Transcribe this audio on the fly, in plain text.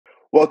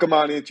Welcome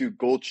on into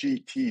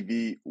GoldSheet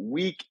TV.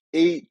 Week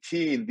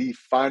 18, the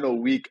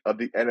final week of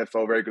the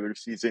NFL regular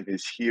season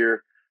is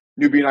here.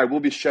 Newbie and I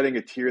will be shedding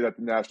a tear that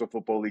the National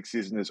Football League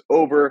season is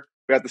over,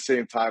 but at the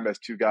same time, as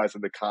two guys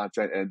in the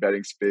content and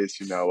betting space,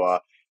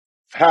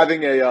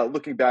 having a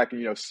looking back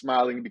and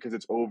smiling because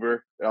it's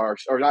over, or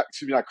not,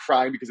 excuse me, not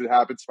crying because it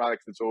happened, smiling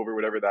because it's over,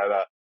 whatever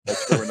that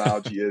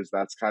terminology is.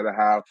 That's kind of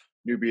how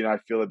Newbie and I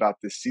feel about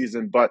this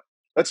season. But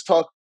let's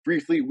talk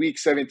briefly week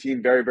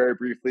 17, very, very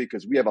briefly,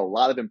 because we have a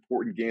lot of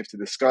important games to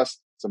discuss,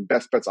 some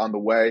best bets on the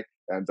way.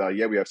 And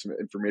we have some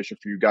information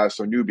for you guys.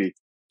 So, Newbie,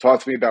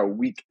 talk to me about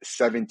week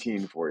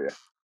 17 for you.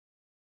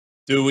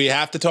 Do we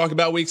have to talk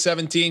about week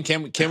 17?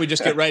 Can we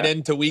just get right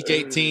into week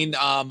 18?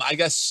 I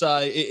guess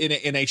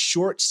in a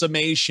short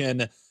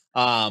summation,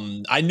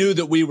 I knew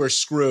that we were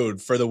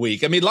screwed for the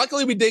week. I mean,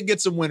 luckily we did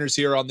get some winners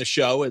here on the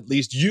show. At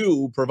least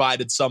you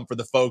provided some for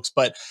the folks.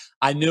 But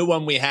I knew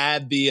when we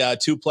had the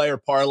two-player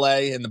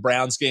parlay in the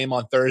Browns game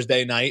on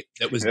Thursday night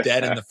that was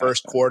dead in the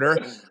first quarter,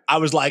 I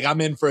was like,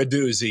 I'm in for a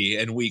doozy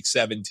in week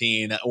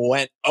 17.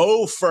 Went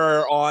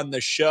over on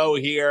the show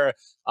here.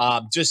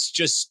 Just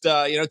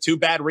two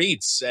bad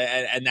reads,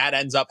 and that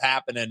ends up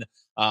happening.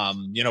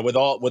 With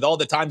all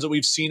the times that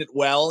we've seen it,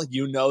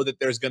 that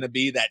there's going to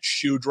be that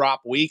shoe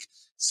drop week.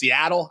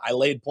 Seattle, I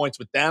laid points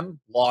with them,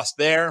 lost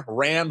there.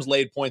 Rams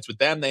laid points with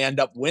them. They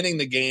end up winning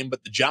the game,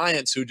 but the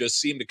Giants, who just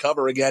seem to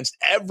cover against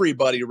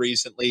everybody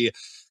recently,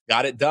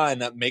 got it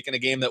done, making a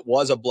game that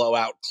was a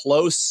blowout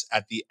close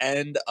at the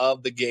end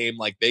of the game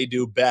like they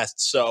do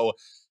best. So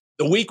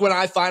the week when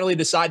I finally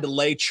decide to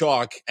lay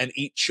chalk and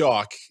eat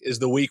chalk is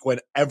the week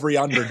when every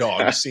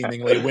underdog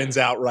seemingly wins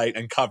outright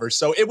and covers.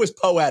 So it was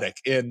poetic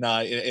in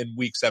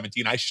week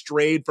 17. I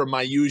strayed from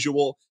my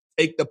usual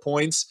take the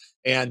points,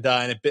 and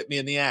it bit me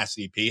in the ass,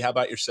 EP. How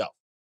about yourself?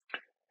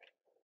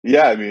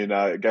 Yeah, I mean,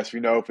 I guess we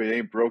know if it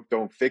ain't broke,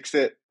 don't fix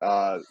it.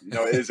 It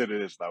is what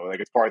it is, though. Like,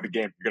 it's part of the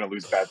game. You're going to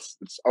lose bets.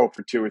 It's 0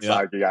 for 2. It's Yeah.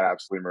 like you got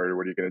absolutely murdered.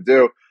 What are you going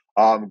to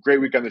do? Great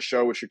week on the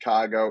show with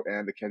Chicago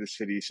and the Kansas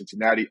City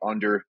Cincinnati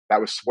under. That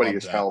was sweaty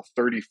as hell.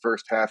 30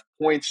 first half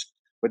points,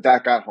 but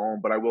that got home.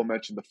 But I will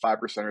mention the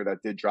 5%er that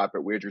did drop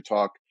at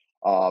WagerTalk.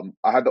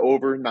 I had the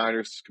over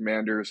Niners,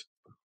 Commanders.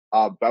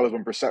 That was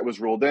when Brissett was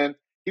ruled in.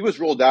 He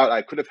was ruled out.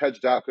 I could have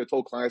hedged out, could have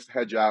told clients to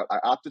hedge out. I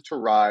opted to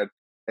ride,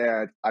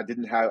 and I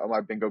didn't have on my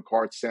bingo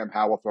card Sam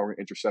Howell throwing an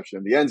interception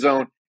in the end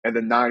zone, and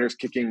the Niners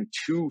kicking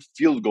 2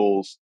 field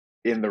goals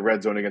in the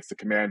red zone against the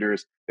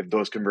Commanders. If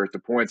those convert to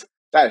points,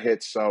 that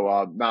hits.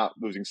 So not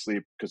losing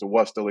sleep because it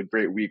was still a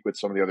great week with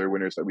some of the other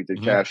winners that we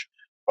did cash.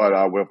 But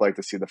would have liked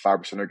to see the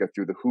 5%er get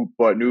through the hoop.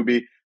 But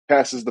Newbie,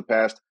 past is the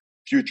past.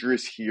 Future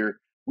is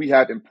here. We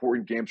have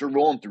important games. We're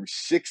rolling through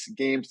 6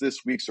 games this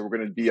week, so we're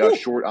going to be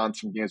short on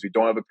some games we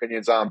don't have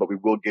opinions on, but we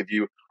will give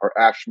you our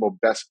actionable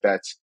best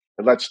bets.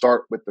 And let's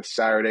start with the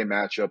Saturday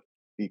matchup: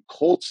 the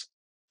Colts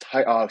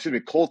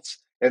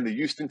and the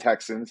Houston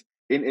Texans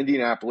in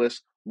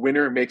Indianapolis.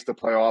 Winner makes the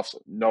playoffs.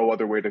 No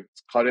other way to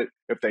cut it.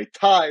 If they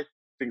tie,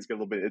 things get a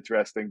little bit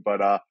interesting.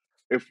 But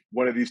if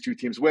one of these two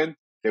teams win,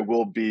 they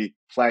will be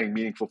playing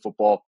meaningful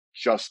football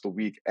just the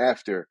week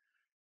after.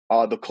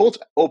 The Colts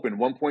open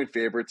 1-point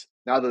favorites.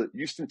 Now the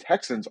Houston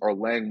Texans are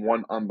laying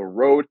 1 on the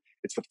road.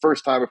 It's the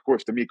first time, of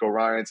course, DeMeco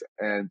Ryans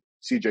and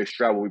CJ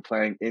Stroud will be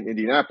playing in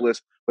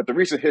Indianapolis. But the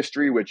recent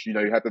history, which you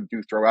have to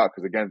throw out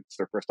because, again, it's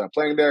their first time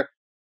playing there,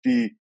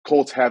 the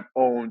Colts have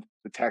owned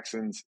the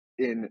Texans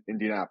in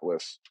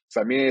Indianapolis.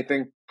 Does that mean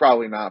anything?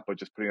 Probably not, but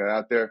just putting that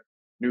out there.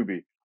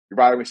 Newbie, you're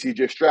riding with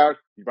CJ Stroud,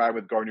 you're riding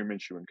with Gardner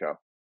Minshew and co.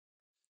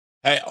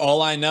 Hey,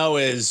 all I know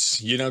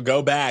is,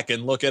 go back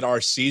and look at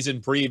our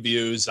season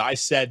previews. I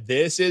said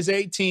this is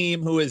a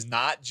team who is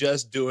not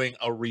just doing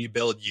a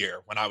rebuild year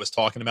when I was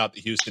talking about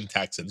the Houston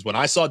Texans. When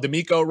I saw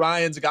DeMeco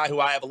Ryans, a guy who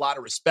I have a lot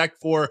of respect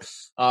for,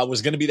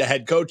 was going to be the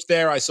head coach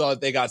there. I saw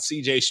that they got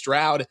CJ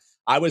Stroud.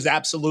 I was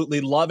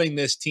absolutely loving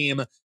this team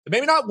to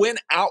maybe not win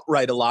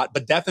outright a lot,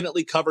 but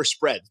definitely cover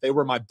spreads. They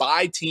were my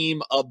buy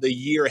team of the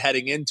year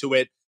heading into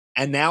it.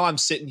 And now I'm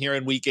sitting here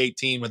in week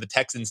 18 with a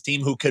Texans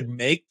team who could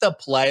make the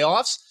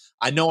playoffs.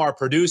 I know our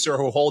producer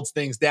who holds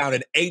things down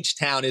in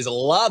H-Town is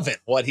loving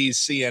what he's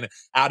seeing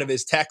out of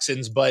his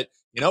Texans. But,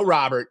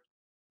 Robert,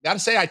 got to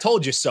say I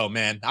told you so,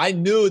 man. I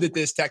knew that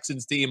this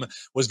Texans team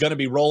was going to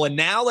be rolling.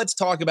 Now let's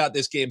talk about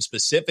this game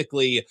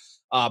specifically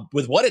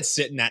with what it's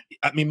sitting at.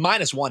 I mean,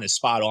 -1 is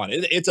spot on.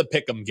 It's a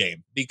pick'em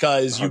game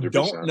because you 100%.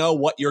 don't know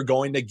what you're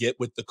going to get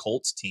with the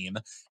Colts team,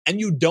 and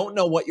you don't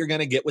know what you're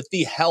going to get with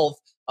the health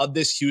of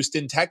this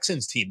Houston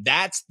Texans team.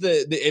 That's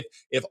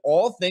if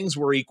all things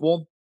were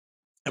equal,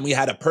 and we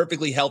had a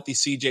perfectly healthy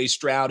CJ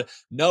Stroud,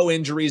 no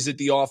injuries at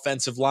the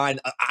offensive line,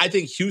 I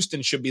think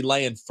Houston should be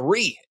laying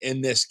 3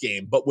 in this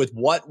game. But with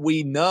what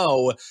we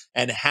know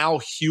and how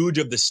huge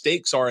of the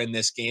stakes are in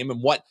this game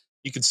and what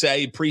you could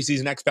say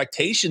preseason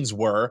expectations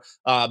were.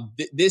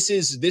 This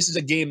is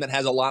a game that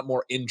has a lot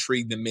more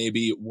intrigue than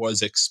maybe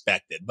was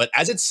expected. But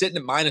as it's sitting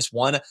at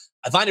 -1,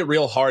 I find it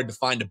real hard to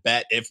find a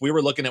bet. If we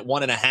were looking at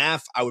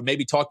 1.5, I would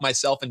maybe talk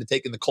myself into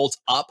taking the Colts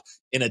up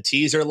in a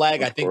teaser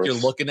leg. I Of think you're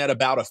course. looking at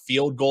about a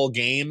field goal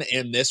game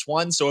in this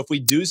one. So if we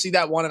do see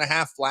that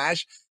 1.5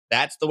 flash,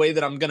 that's the way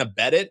that I'm going to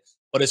bet it.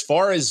 But as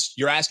far as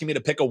you're asking me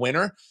to pick a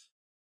winner,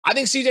 I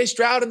think CJ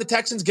Stroud and the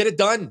Texans get it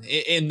done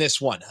in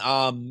this one.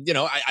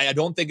 I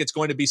don't think it's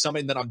going to be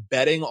something that I'm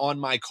betting on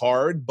my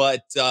card,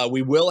 but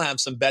we will have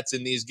some bets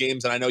in these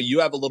games. And I know you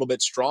have a little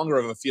bit stronger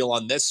of a feel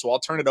on this. So I'll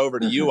turn it over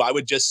to Hmm. you. I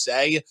would just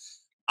say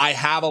I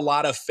have a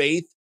lot of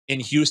faith in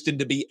Houston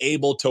to be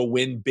able to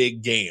win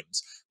big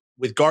games.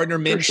 With Gardner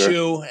For sure.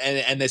 Minshew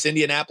and this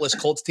Indianapolis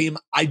Colts team,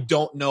 I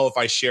don't know if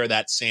I share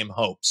that same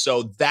hope.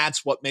 So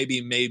that's what maybe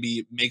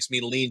makes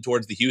me lean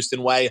towards the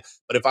Houston way.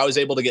 But if I was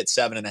able to get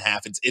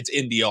 7.5, it's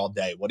Indy all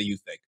day. What do you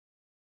think?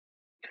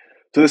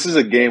 So this is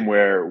a game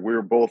where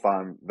we're both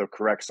on the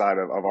correct side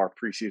of our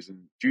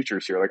preseason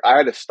futures here. Like I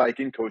had a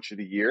Steichen coach of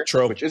the year,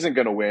 True. which isn't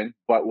going to win,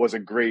 but was a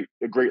great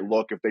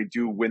look. If they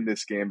do win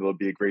this game, it'll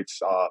be a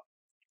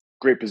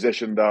great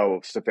position though.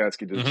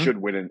 Stefanski Mm-hmm.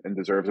 should win and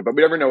deserves it, but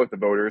we never know with the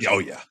voters. Oh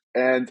yeah.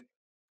 And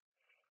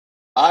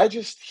I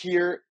just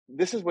hear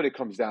this is what it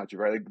comes down to,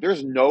 right? Like,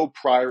 there's no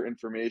prior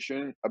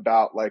information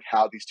about like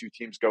how these two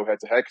teams go head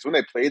to head. Because when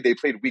they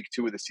played week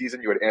 2 of the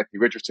season. You had Anthony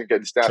Richardson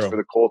getting stats for True.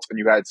 the Colts, and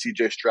you had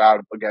C.J.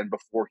 Stroud again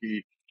before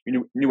he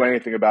knew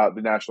anything about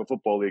the National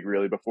Football League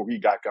really before he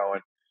got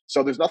going.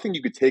 So there's nothing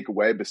you could take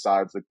away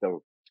besides like the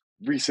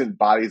recent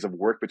bodies of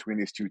work between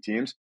these two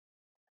teams.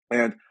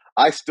 And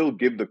I still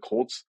give the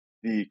Colts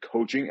the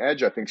coaching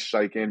edge. I think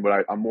Steichen,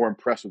 but I'm more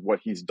impressed with what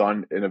he's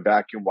done in a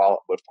vacuum.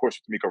 While, of course,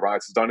 what D'Amico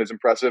Ryans has done is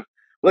impressive.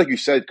 But like you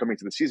said, coming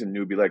to the season,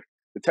 newbie, like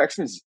the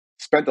Texans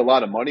spent a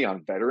lot of money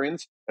on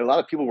veterans, and a lot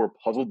of people were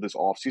puzzled this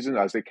offseason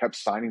as they kept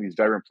signing these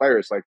veteran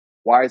players. Like,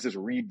 why is this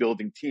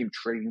rebuilding team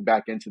trading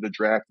back into the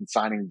draft and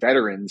signing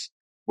veterans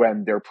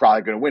when they're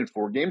probably going to win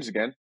 4 games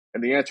again?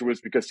 And the answer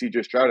was because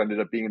CJ Stroud ended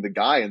up being the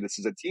guy, and this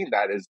is a team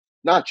that is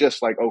not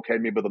just like, okay,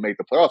 maybe they'll make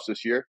the playoffs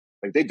this year.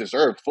 Like they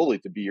deserve fully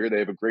to be here. They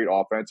have a great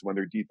offense. When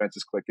their defense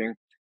is clicking,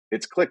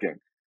 it's clicking.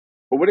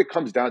 But what it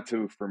comes down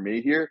to for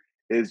me here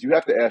is you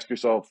have to ask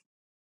yourself,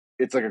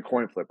 it's like a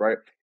coin flip, right?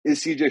 Is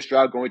CJ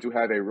Stroud going to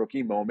have a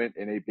rookie moment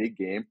in a big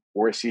game,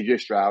 or is CJ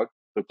Stroud,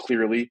 the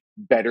clearly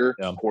better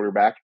Yeah.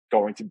 quarterback,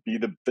 going to be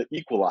the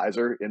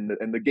equalizer in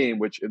the game,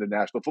 which in the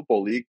National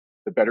Football League,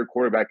 the better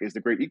quarterback is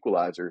the great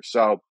equalizer.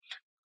 So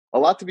a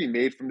lot to be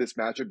made from this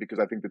matchup because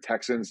I think the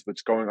Texans,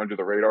 that's going under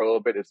the radar a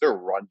little bit, is their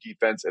run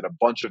defense and a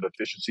bunch of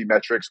efficiency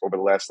metrics over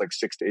the last like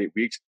 6 to 8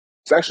 weeks.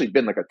 It's actually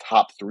been like a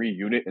top 3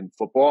 unit in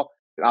football.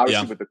 And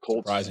obviously, Yeah. with the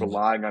Colts Surprisingly.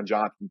 relying on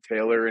Jonathan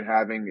Taylor and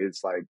having is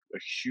like a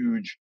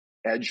huge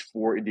edge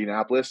for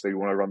Indianapolis. They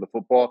want to run the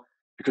football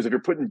because if you're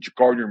putting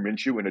Gardner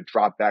Minshew in a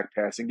drop back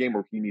passing game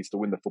where he needs to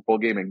win the football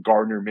game in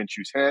Gardner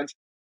Minshew's hands,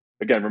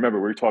 again, remember,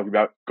 we're talking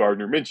about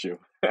Gardner Minshew.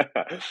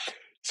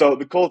 So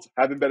the Colts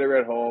have been better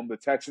at home. The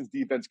Texans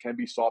defense can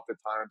be soft at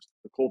times.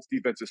 The Colts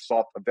defense is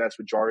soft the vast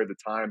majority of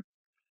the time.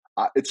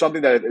 It's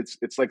something that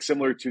it's like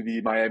similar to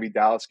the Miami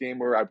Dallas game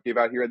where I gave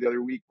out here the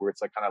other week, where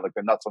it's like kind of like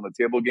the nuts on the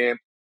table game.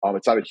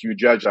 It's not a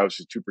huge edge. I was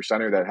just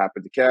 2%er that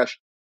happened to cash.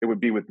 It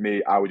would be with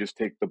me. I would just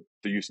take the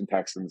Houston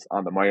Texans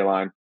on the money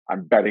line.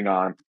 I'm betting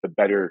on the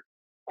better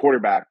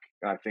quarterback.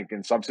 And I think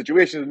in some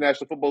situations in the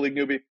National Football League,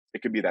 newbie,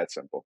 it could be that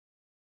simple.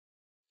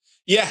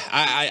 Yeah,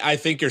 I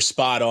think you're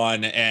spot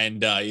on, and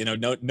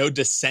no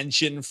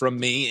dissension from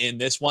me in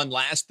this one.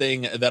 Last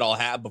thing that I'll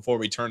have before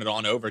we turn it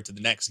on over to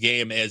the next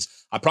game is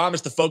I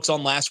promised the folks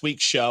on last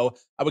week's show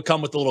I would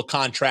come with a little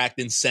contract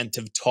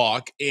incentive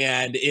talk,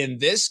 and in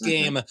this Mm-hmm.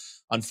 game,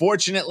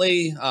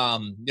 unfortunately,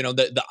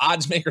 the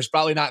odds maker's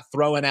probably not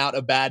throwing out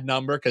a bad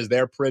number because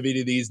they're privy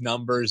to these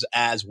numbers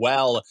as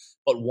well.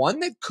 But one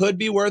that could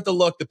be worth a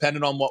look,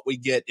 depending on what we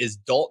get, is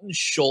Dalton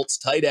Schultz,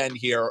 tight end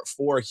here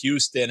for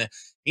Houston.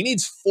 He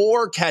needs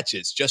 4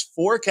 catches, just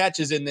 4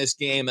 catches in this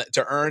game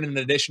to earn an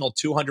additional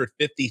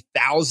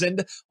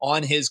 $250,000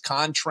 on his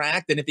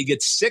contract. And if he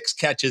gets 6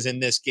 catches in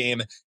this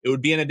game, it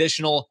would be an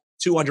additional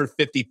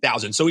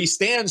 $250,000. So he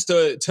stands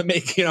to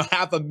make,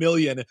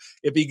 $500,000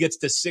 if he gets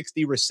to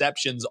 60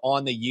 receptions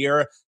on the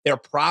year. They're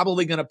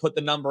probably going to put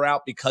the number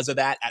out because of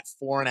that at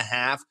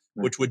 4.5,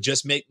 which would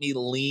just make me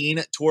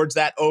lean towards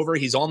that over.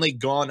 He's only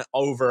gone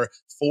over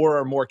 4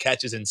 or more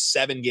catches in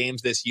 7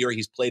 games this year.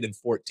 He's played in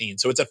 14.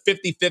 So it's a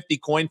 50-50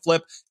 coin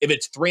flip. If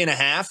it's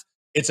 3.5,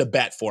 it's a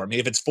bet for me.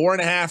 If it's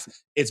 4.5,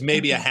 it's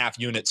maybe a Mm-hmm. half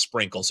unit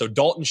sprinkle. So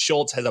Dalton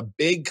Schultz has a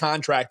big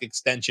contract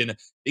extension.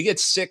 He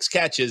gets 6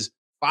 catches,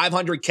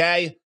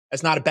 $500K.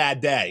 That's not a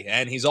bad day.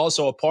 And he's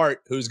also a part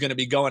who's going to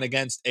be going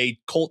against a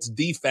Colts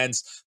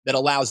defense that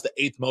allows the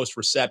 8th most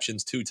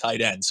receptions to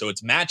tight ends. So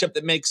it's a matchup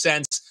that makes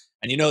sense.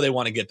 And they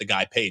want to get the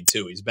guy paid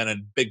too. He's been a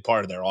big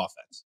part of their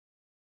offense.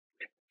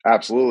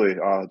 Absolutely.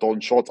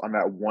 Dalton Schultz on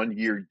that 1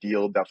 year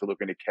deal, definitely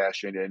looking to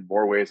cash in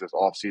more ways this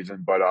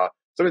offseason. But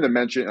something to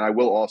mention, and I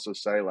will also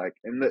say, like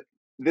in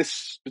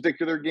this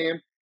particular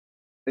game,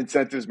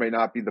 incentives may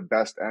not be the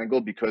best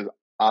angle because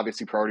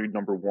obviously priority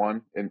number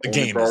one and The only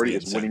game is the priority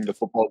is winning the incentive.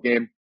 football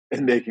game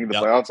and making the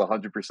Yep. playoffs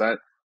 100%.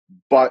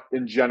 But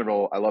in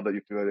general, I love that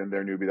you threw that in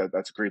there, newbie.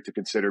 That's great to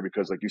consider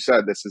because, like you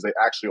said, this is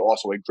actually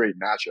also a great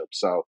matchup.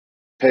 So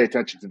pay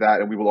attention to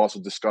that, and we will also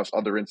discuss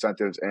other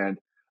incentives. And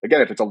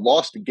again, if it's a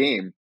lost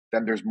game,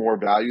 then there's more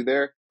value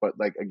there. But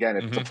like again,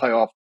 if it's a Mm-hmm.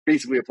 playoff,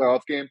 basically a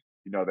playoff game,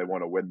 they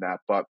want to win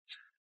that. But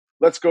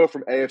let's go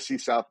from AFC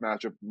South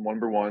matchup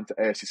number one to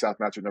AFC South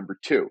matchup number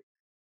two.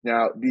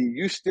 Now,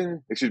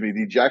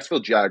 the Jacksonville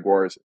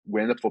Jaguars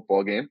win a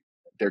football game.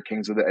 They're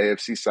kings of the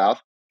AFC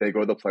South. They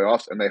go to the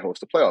playoffs and they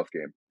host a playoff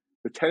game.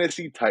 The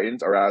Tennessee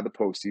Titans are out of the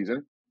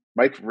postseason.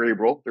 Mike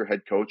Vrabel, their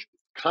head coach,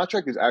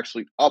 contract is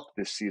actually up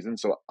this season,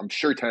 so I'm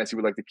sure Tennessee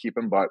would like to keep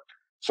him, but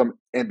some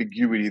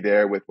ambiguity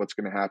there with what's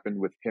going to happen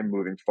with him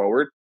moving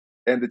forward.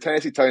 And the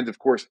Tennessee Titans, of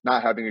course,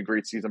 not having a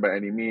great season by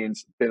any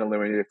means, been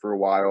eliminated for a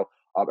while.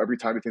 Every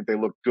time you think they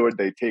look good,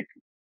 they take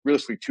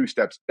realistically 2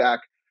 steps back,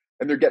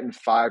 and they're getting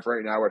 5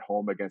 right now at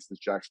home against this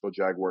Jacksonville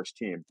Jaguars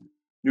team.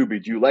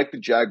 Newbie, do you like the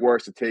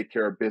Jaguars to take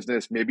care of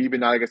business? Maybe even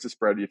not against the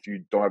spread if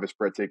you don't have a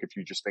spread take, if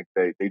you just think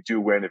they do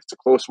win, if it's a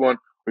close one,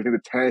 or do you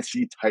think the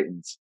Tennessee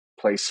Titans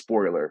play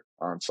spoiler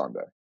on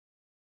Sunday?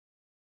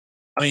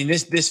 I mean,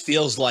 this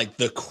feels like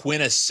the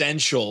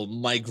quintessential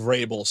Mike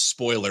Vrabel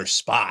spoiler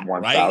spot,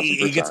 right?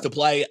 He gets 1000%. to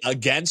play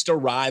against a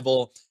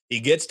rival.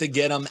 He gets to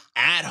get them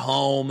at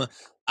home.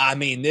 I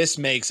mean, this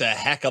makes a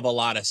heck of a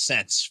lot of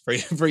sense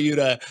for you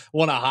to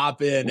want to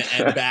hop in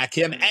and back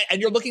him.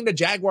 And you're looking at a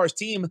Jaguars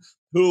team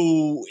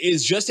who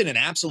is just in an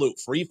absolute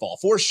free fall,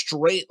 4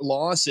 straight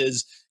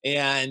losses.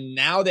 And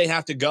now they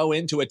have to go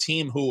into a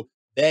team who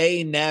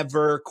they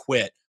never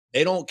quit.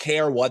 They don't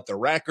care what the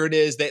record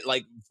is. They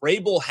like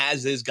Vrabel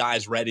has his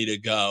guys ready to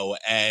go.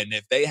 And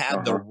if they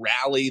had the Uh-huh.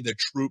 rally the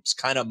troops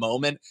kind of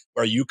moment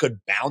where you could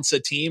bounce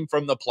a team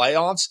from the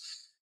playoffs,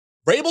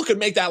 Vrabel could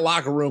make that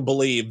locker room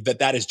believe that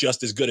that is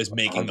just as good as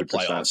making the 100%.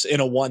 playoffs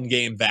in a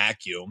 1-game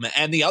vacuum.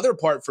 And the other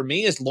part for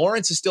me is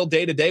Lawrence is still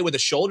day to day with a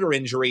shoulder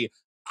injury.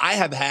 I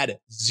have had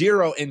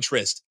zero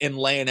interest in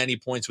laying any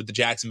points with the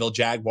Jacksonville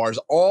Jaguars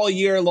all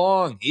year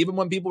long. Even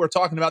when people were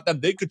talking about them,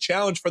 they could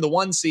challenge for the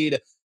 1 seed.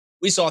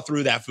 We saw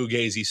through that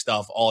Fugazi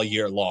stuff all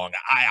year long.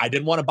 I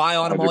didn't want to buy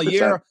on him all 100%.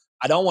 year.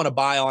 I don't want to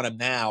buy on him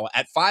now.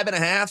 At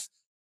 5.5,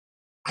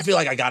 I feel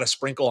like I got to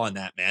sprinkle on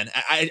that, man.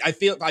 I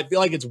feel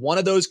like it's one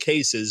of those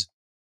cases,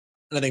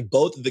 and I think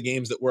both of the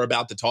games that we're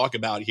about to talk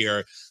about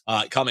here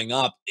coming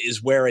up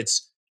is where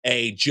it's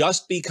a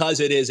just because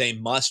it is a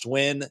must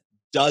win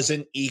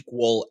doesn't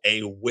equal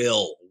a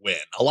will win.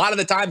 A lot of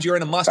the times you're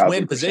in a must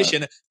win 1000%.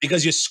 position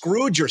because you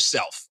screwed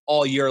yourself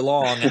all year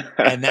long.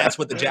 And that's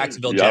what the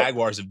Jacksonville Yep.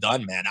 Jaguars have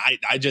done, man.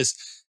 I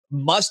just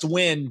must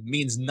win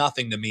means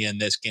nothing to me in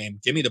this game.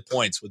 Give me the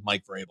points with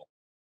Mike Vrabel.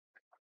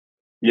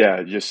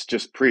 Yeah,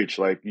 just preach.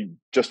 Like,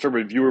 just from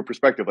a viewer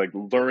perspective, like,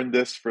 learn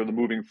this for the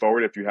moving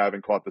forward. If you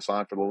haven't caught this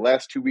on for the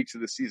last 2 weeks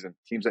of the season,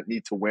 teams that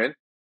need to win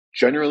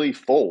generally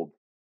fold.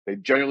 They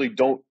generally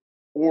don't,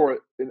 or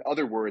in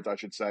other words, I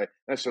should say,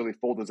 necessarily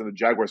fold as in the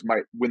Jaguars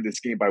might win this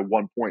game by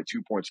 1 point,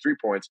 2 points, 3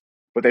 points,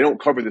 but they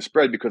don't cover the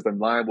spread because the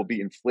line will be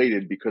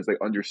inflated because they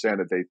understand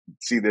that they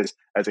see this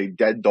as a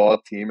dead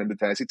dog team in the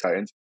Tennessee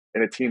Titans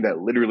and a team that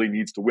literally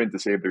needs to win to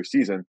save their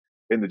season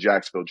in the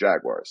Jacksonville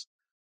Jaguars.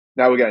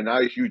 Now, again,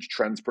 not a huge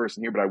trends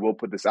person here, but I will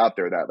put this out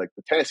there that like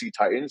the Tennessee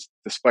Titans,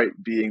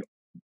 despite being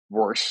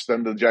worse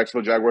than the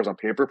Jacksonville Jaguars on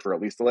paper for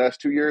at least the last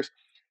 2 years,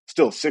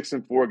 still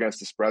 6-4 against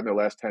the spread in their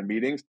last 10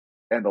 meetings.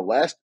 And the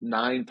last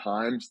 9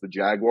 times the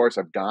Jaguars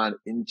have gone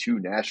into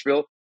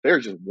Nashville, they're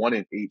just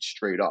 1-8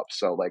 straight up.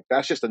 So like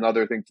that's just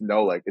another thing to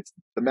know. Like it's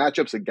the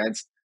matchups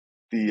against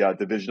the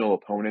divisional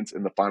opponents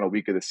in the final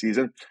week of the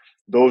season.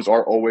 Those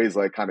are always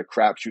like kind of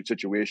crapshoot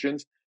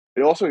situations.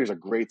 It also is a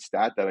great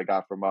stat that I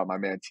got from my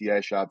man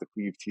TA. Shout out to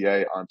Cleve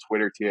TA on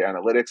Twitter, TA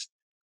Analytics.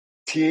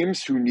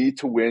 Teams who need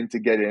to win to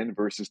get in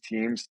versus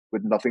teams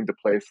with nothing to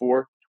play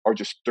for are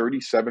just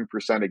 37%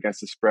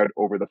 against the spread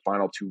over the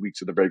final 2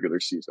 weeks of the regular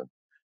season.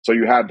 So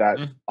you have that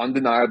Mhm.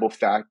 undeniable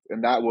fact,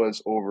 and that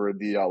was over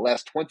the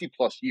last 20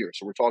 plus years.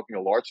 So we're talking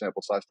a large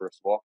sample size, first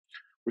of all.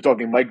 We're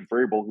talking Mike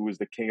Vrabel, who is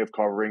the king of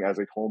covering as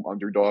a home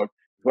underdog,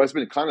 who has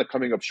been kind of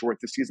coming up short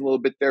this season a little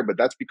bit there, but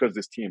that's because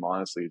this team,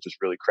 honestly, is just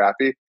really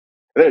crappy.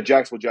 And then a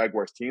Jacksonville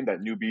Jaguars team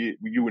that newbie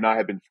you and I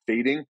have been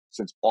fading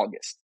since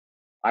August.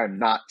 I am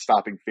not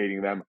stopping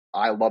fading them.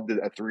 I loved it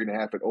at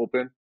 3.5 at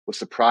open. Was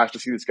surprised to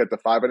see this get to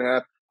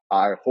 5.5.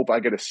 I hope I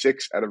get a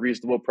 6 at a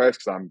reasonable price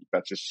because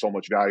that's just so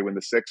much value in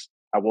the 6.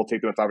 I will take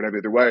them at 5.5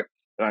 either way.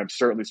 And I'm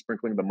certainly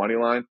sprinkling the money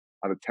line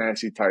on the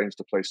Tennessee Titans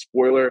to play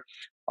spoiler.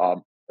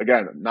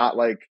 Again, not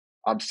like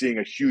I'm seeing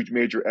a huge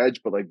major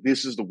edge, but like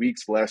this is the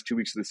last 2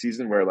 weeks of the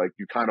season where like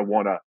you kind of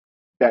want to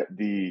bet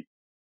the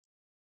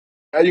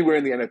anywhere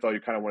in the NFL, you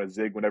kind of want to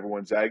zig when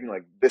everyone's zagging.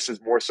 Like this is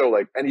more so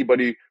like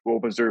anybody who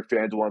opens their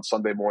FanDuel on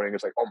Sunday morning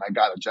is like, oh my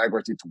god, the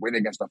Jaguars need to win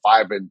against the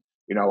 5-11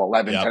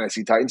 Yep.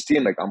 Tennessee Titans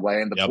team. Like I'm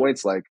laying the Yep.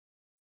 points. Like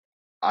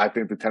I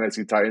think the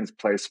Tennessee Titans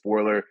play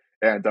spoiler,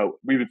 and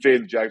we've been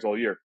fading the Jags all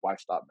year. Why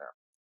stop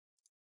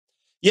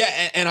now?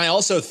 Yeah, and I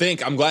also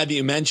think I'm glad that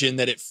you mentioned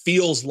that it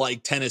feels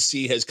like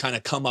Tennessee has kind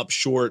of come up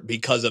short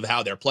because of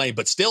how they're playing,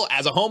 but still,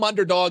 as a home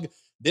underdog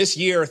this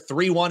year,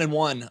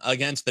 3-1-1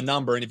 against the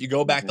number. And if you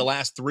go back the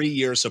last 3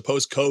 years, so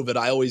post COVID,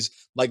 I always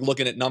like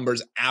looking at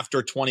numbers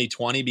after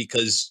 2020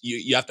 because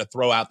you have to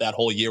throw out that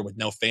whole year with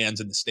no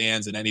fans in the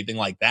stands and anything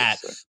like that.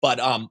 Yes, But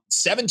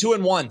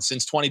 7-2-1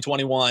 since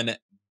 2021.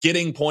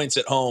 Getting points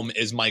at home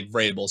is Mike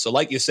Vrabel. So,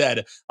 like you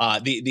said,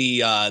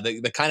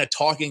 the kind of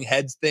talking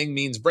heads thing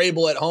means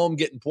Vrabel at home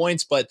getting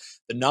points, but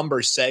the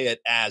numbers say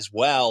it as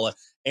well.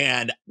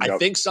 And I yep.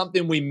 think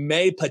something we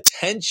may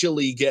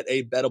potentially get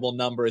a bettable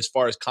number as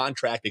far as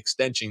contract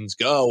extensions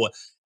go.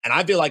 And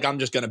I feel like I'm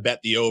just going to bet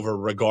the over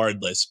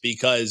regardless,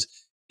 because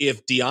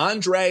if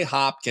DeAndre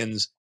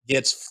Hopkins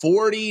gets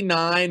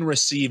 49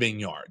 receiving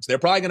yards, they're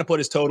probably going to put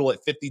his total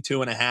at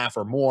 52 and a half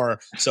or more.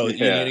 So,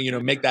 Yeah.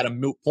 make that a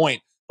moot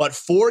point. But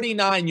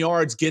 49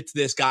 yards gets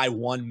this guy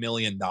 $1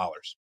 million.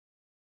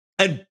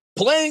 And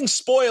playing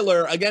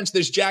spoiler against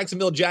this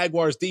Jacksonville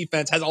Jaguars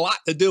defense has a lot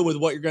to do with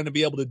what you're going to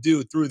be able to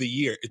do through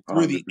the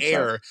 100%.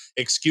 air,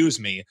 excuse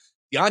me.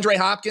 DeAndre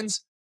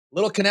Hopkins,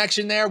 little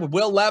connection there with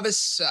Will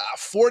Levis,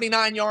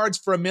 49 yards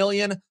for $1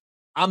 million.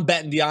 I'm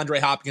betting DeAndre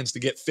Hopkins to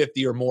get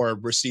 50 or more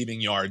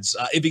receiving yards.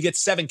 If he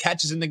gets 7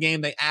 catches in the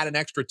game, they add an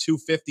extra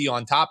 250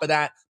 on top of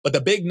that. But the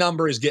big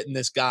number is getting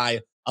this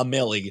guy a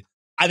milli.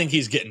 I think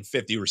he's getting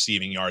 50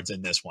 receiving yards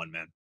in this one,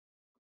 man.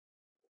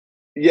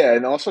 Yeah,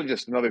 and also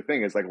just another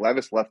thing is like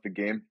Levis left the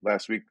game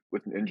last week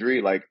with an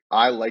injury. Like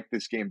I like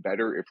this game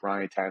better if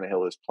Ryan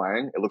Tannehill is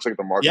playing. It looks like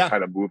the market Yeah.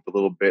 kind of moved a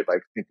little bit,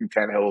 like thinking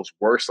Tannehill is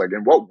worse. Like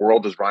in what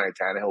world is Ryan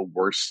Tannehill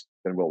worse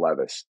than Will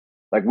Levis?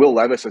 Like Will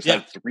Levis has Yeah.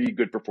 had 3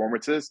 good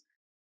performances,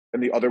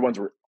 and the other ones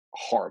were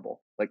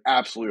horrible, like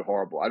absolutely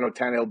horrible. I know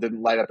Tannehill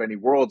didn't light up any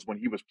worlds when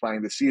he was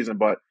playing this season,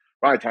 but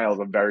Ryan Tannehill is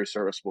a very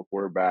serviceable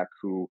quarterback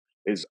who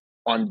is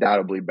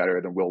undoubtedly better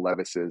than Will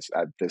Levis is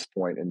at this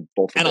point in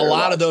both of And a their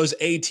lot of lives.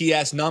 those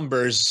ATS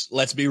numbers,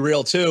 let's be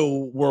real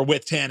too, were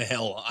with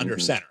Tannehill under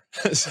Mm-hmm.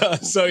 center.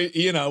 So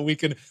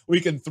we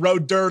can throw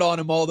dirt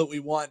on him all that we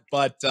want,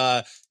 but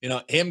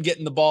him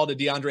getting the ball to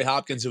DeAndre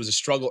Hopkins, it was a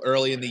struggle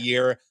early in the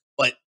year,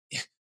 but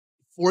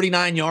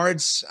 49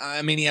 yards.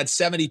 I mean, he had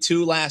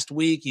 72 last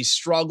week. He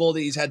struggled.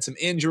 He's had some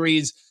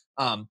injuries.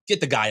 Get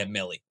the guy a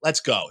milli.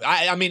 Let's go.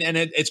 I mean, and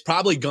it's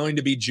probably going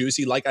to be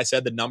juicy. Like I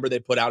said, the number they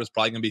put out is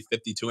probably going to be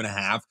 52 and a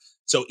half.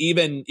 So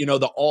even,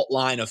 the alt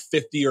line of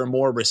 50 or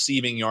more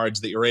receiving yards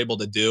that you're able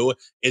to do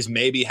is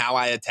maybe how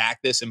I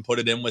attack this and put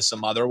it in with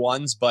some other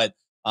ones. But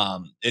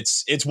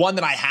it's one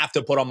that I have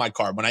to put on my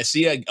card. When I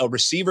see a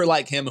receiver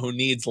like him who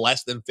needs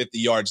less than 50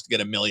 yards to get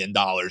 $1 million,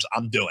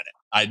 I'm doing it.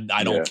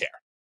 I don't Yeah. care.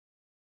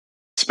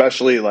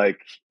 Especially like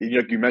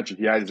you mentioned,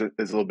 he has a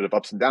little bit of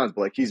ups and downs,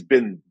 but like he's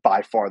been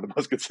by far the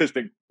most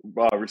consistent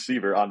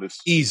receiver on this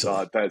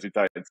Easily. Tennessee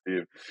Titans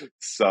team.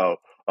 So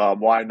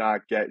why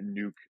not get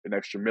Nuke an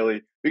extra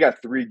milli? We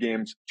got 3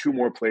 games, 2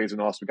 more plays,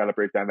 and also we got to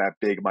break down that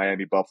big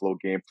Miami Buffalo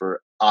game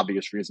for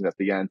obvious reasons at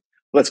the end.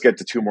 Let's get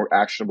to 2 more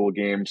actionable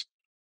games,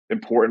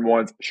 important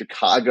ones: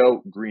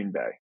 Chicago, Green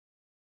Bay.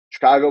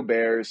 Chicago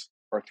Bears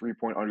are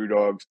 3-point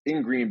underdogs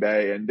in Green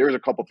Bay, and there's a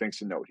couple things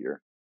to note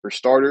here. For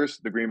starters,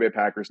 the Green Bay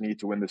Packers need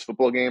to win this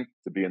football game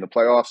to be in the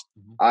playoffs.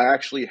 Mhm. I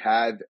actually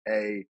had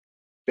a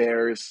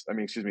Packers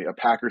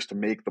to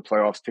make the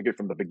playoffs ticket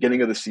from the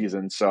beginning of the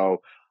season.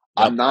 So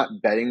I'm Yep.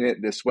 not betting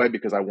it this way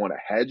because I want a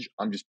hedge.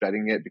 I'm just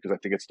betting it because I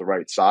think it's the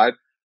right side.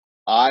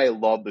 I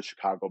love the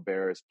Chicago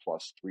Bears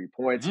plus 3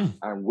 points. Mm.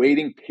 I'm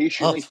waiting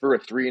patiently Love. for a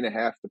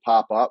 3.5 to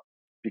pop up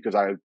because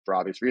I, for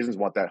obvious reasons,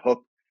 want that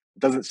hook.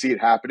 Doesn't see it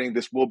happening.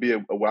 This will be a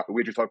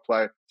WagerTalk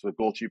play, so a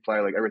GoldSheet play.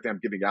 Like everything I'm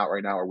giving out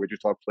right now are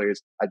WagerTalk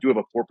plays. I do have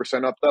a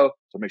 4% up though,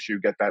 so make sure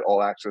you get that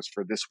all access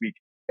for this week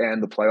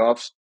and the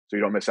playoffs, so you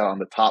don't miss out on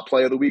the top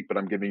play of the week. But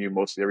I'm giving you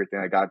mostly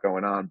everything I got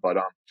going on. But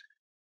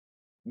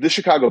the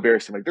Chicago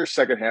Bears team, like their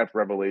second half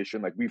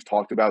revelation, like we've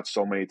talked about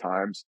so many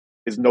times,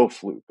 is no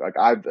fluke.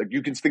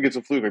 You can think it's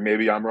a fluke, or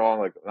maybe I'm wrong.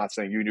 Like I'm not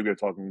saying you're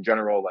talking in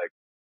general. Like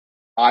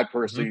I Mhm.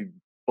 personally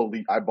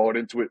believe I bought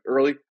into it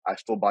early. I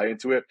still buy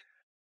into it.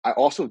 I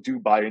also do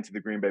buy into the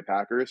Green Bay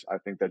Packers. I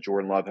think that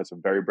Jordan Love has a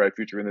very bright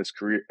future in this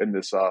career in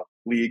this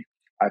league.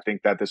 I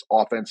think that this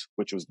offense,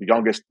 which was the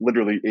youngest,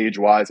 literally age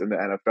wise in the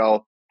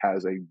NFL,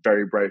 has a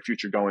very bright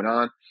future going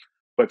on.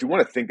 But if you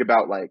want to think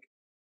about like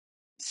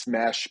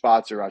smash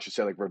spots, or I should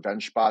say like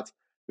revenge spots,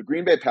 the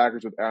Green Bay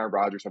Packers with Aaron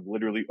Rodgers have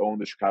literally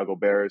owned the Chicago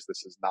Bears.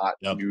 This is not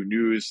Yep. new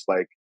news.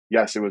 Like,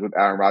 yes, it was with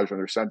Aaron Rodgers on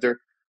their center,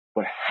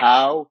 but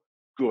how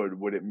good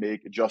would it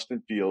make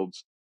Justin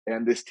Fields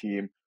and this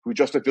team, who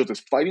Justin Fields is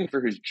fighting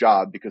for his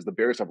job because the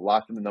Bears have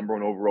locked in the number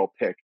 1 overall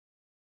pick,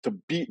 to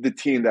beat the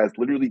team that has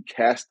literally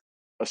cast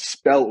a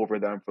spell over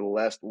them for the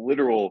last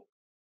literal,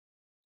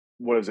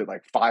 what is it,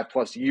 like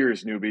 5+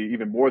 years, newbie,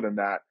 even more than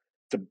that,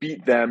 to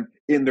beat them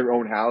in their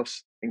own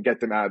house and get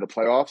them out of the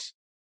playoffs.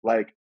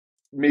 Like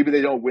maybe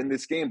they don't win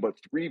this game, but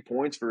 3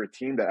 points for a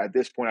team that at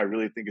this point I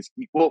really think is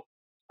equal.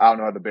 I don't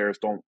know how the Bears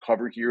don't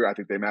cover here. I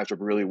think they match up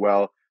really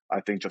well. I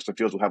think Justin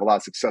Fields will have a lot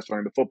of success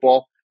running the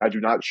football. I do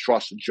not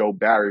trust Joe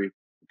Barry,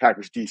 the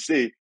Packers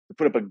DC, to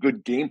put up a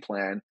good game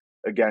plan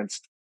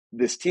against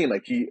this team.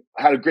 Like he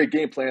had a great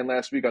game plan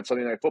last week on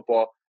Sunday Night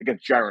Football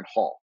against Jaron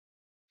Hall.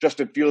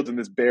 Justin Fields in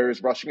this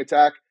Bears rushing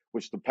attack,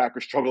 which the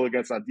Packers struggle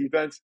against on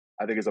defense,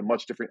 I think is a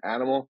much different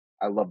animal.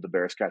 I love the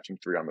Bears catching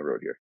 3 on the road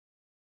here.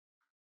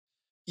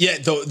 Yeah,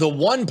 the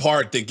one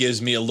part that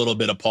gives me a little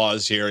bit of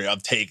pause here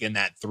of taking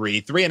that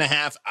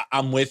 3.5,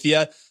 I'm with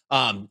you.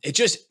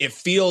 It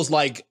feels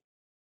like,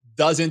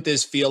 doesn't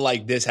this feel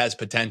like this has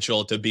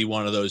potential to be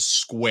one of those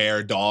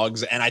square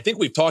dogs? And I think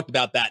we've talked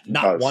about that,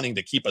 not wanting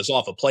to keep us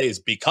off of plays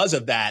because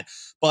of that.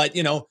 But,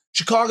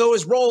 Chicago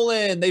is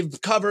rolling.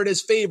 They've covered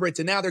as favorites,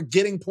 and now they're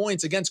getting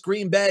points against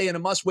Green Bay in a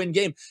must-win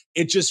game.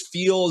 It just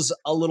feels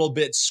a little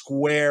bit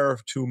square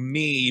to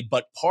me.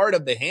 But part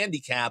of the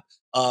handicap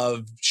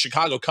of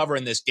Chicago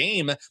covering this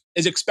game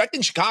is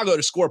expecting Chicago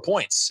to score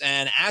points,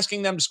 and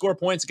asking them to score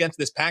points against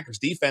this Packers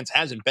defense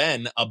hasn't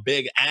been a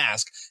big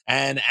ask.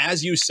 And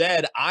as you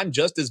said, I'm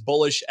just as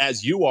bullish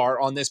as you are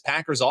on this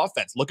Packers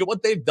offense. Look at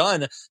what they've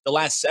done the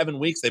last 7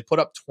 weeks. They put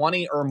up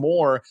 20 or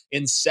more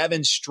in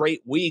 7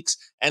 straight weeks,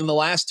 and the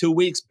last 2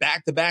 weeks,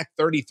 back-to-back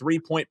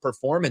 33-point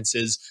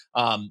performances.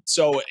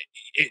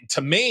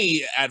 To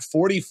me, at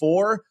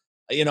 44,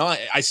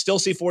 I still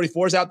see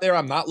 44s out there.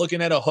 I'm not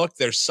looking at a hook.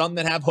 There's some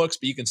that have hooks,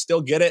 but you can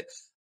still get it.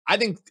 I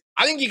think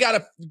you got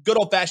a good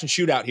old-fashioned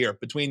shootout here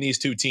between these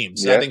two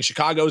teams. Yeah, I think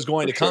Chicago is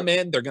going to come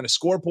in. They're going to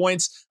score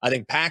points. I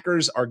think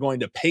Packers are going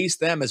to pace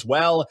them as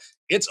well.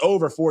 It's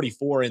over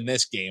 44 in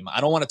this game.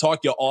 I don't want to talk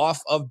you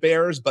off of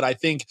Bears, but I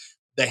think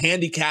the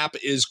handicap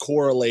is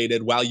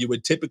correlated. While you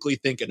would typically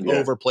think an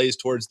over plays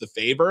towards the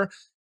favor,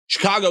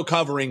 Chicago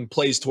covering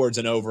plays towards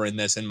an over in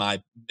this, in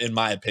my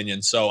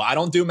opinion. So I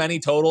don't do many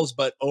totals,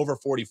 but over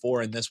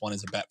 44 in this one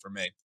is a bet for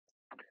me.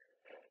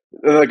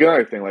 Like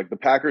another thing, like the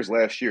Packers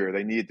last year,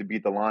 they needed to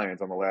beat the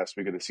Lions on the last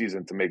week of the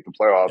season to make the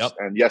playoffs. Yep.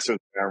 And yes, it was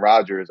Aaron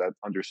Rodgers at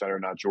under center,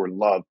 not Jordan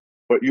Love.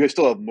 But you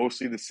still have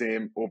mostly the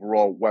same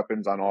overall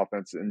weapons on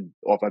offense and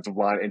offensive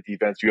line and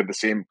defense. You have the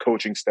same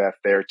coaching staff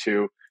there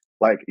too.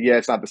 Like, yeah,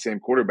 it's not the same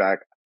quarterback.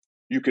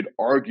 You could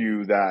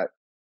argue that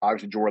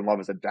obviously Jordan Love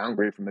is a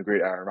downgrade from the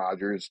great Aaron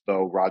Rodgers,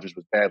 though Rodgers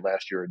was bad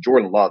last year.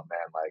 Jordan Love,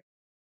 man, like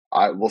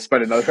I will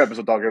spend another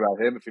episode talking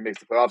about him if he makes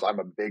the playoffs. I'm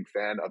a big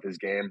fan of his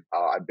game.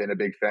 I've been a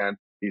big fan.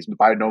 He's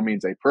by no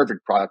means a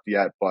perfect product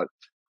yet, but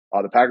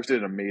the Packers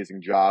did an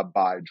amazing job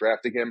by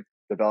drafting him,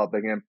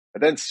 developing him,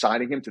 and then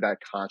signing him to that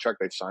contract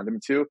they signed him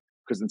to.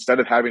 Because instead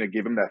of having to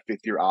give him that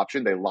 5th-year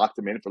option, they locked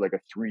him in for like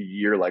a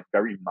 3-year, like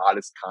very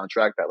modest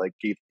contract that like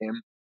gave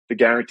him the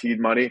guaranteed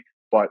money,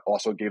 but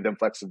also gave them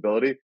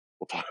flexibility.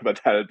 We'll talk about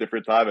that at a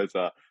different time. It's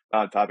not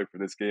a topic for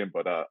this game,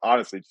 but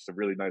honestly, just a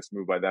really nice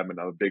move by them. And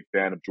I'm a big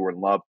fan of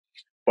Jordan Love.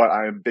 But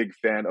I am a big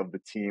fan of the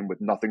team with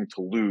nothing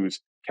to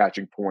lose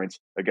catching points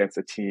against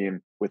a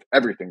team with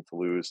everything to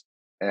lose.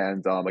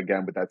 And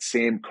again, with that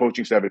same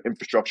coaching staff and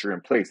infrastructure in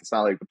place, it's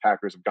not like the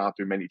Packers have gone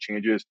through many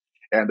changes.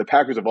 And the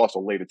Packers have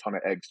also laid a ton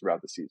of eggs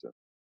throughout the season.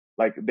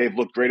 Like they've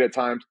looked great at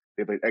times.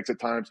 They've laid eggs at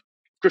times.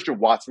 Christian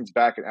Watson's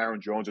back and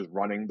Aaron Jones is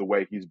running the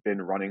way he's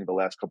been running the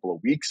last couple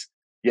of weeks.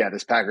 Yeah,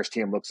 this Packers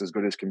team looks as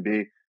good as can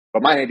be.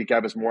 But my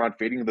handicap is more on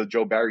fading the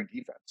Joe Barry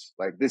defense.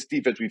 Like this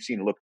defense we've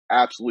seen look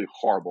absolutely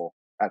horrible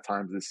at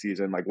times this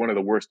season, like one of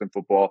the worst in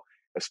football,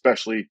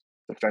 especially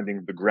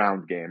defending the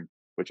ground game,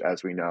 which,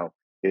 as we know,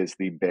 is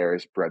the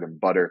Bears' bread and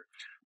butter.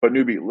 But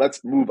newbie,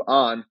 let's move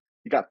on.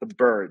 You got the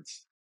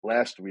Birds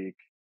last week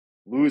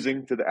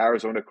losing to the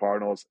Arizona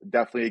Cardinals.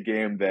 Definitely a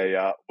game they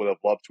would have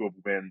loved to have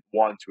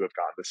won to have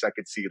gotten the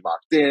 2nd seed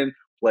locked in,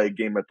 play a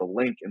game at the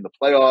link in the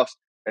playoffs,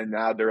 and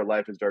now their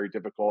life is very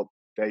difficult.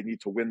 They need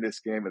to win this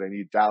game, and they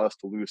need Dallas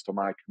to lose to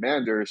my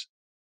Commanders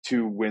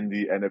to win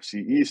the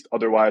NFC East.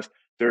 Otherwise,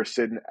 they're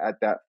sitting at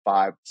that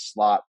 5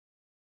 slot.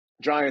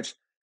 Giants,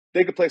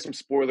 they could play some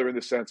spoiler in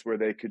the sense where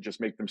they could just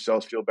make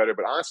themselves feel better.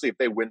 But honestly, if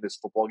they win this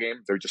football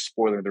game, they're just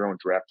spoiling their own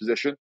draft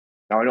position.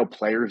 Now, I know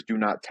players do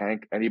not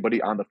tank.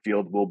 Anybody on the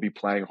field will be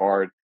playing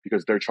hard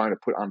because they're trying to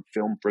put on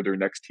film for their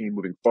next team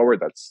moving forward.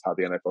 That's how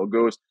the NFL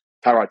goes.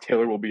 Tyrod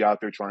Taylor will be out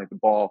there trying the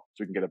ball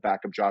so he can get a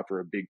backup job for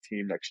a big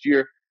team next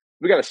year.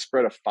 We got a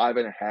spread of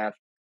 5.5.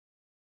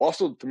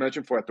 Also, to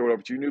mention before I throw it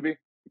over to you, newbie,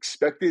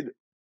 expected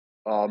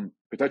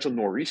potential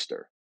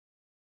nor'easter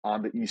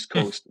on the East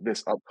Coast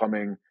this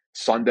upcoming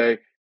Sunday.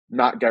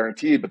 Not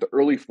guaranteed, but the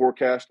early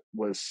forecast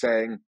was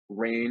saying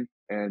rain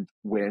and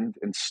wind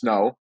and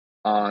snow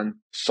on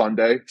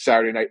Sunday,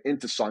 Saturday night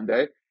into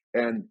Sunday.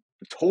 And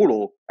the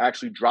total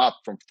actually dropped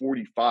from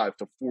 45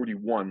 to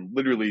 41,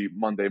 literally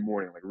Monday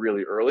morning, like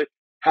really early.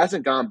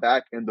 Hasn't gone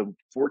back, and the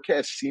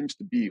forecast seems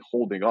to be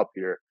holding up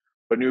here.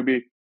 But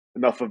newbie,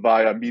 enough of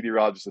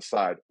meteorologists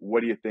aside.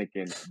 What are you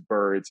thinking,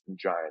 Birds and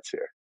Giants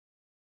here?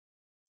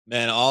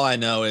 Man, all I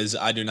know is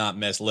I do not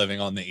miss living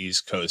on the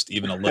East Coast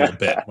even a little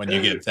bit when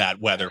you get that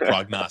weather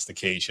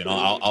prognostication.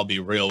 I'll be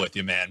real with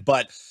you, man.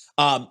 But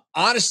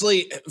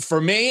honestly,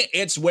 for me,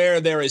 it's where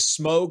there is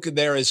smoke,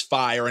 there is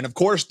fire. And of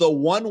course, the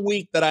one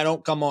week that I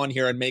don't come on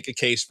here and make a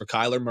case for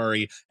Kyler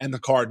Murray and the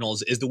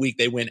Cardinals is the week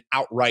they win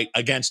outright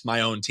against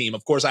my own team.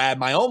 Of course, I had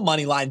my own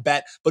money line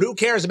bet, but who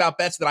cares about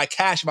bets that I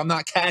cash if I'm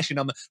not cashing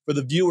them for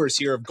the viewers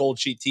here of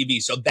GoldSheet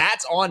TV? So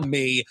that's on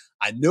me.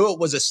 I knew it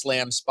was a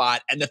slam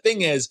spot. And the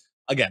thing is,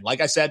 again,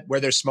 like I said, where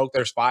there's smoke,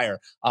 there's fire.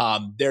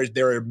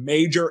 There are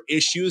major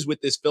issues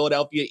with this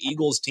Philadelphia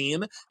Eagles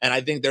team, and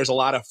I think there's a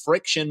lot of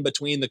friction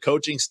between the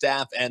coaching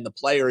staff and the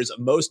players.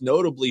 Most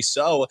notably,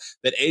 so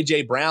that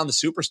AJ Brown, the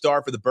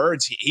superstar for the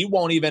Birds, he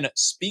won't even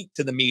speak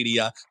to the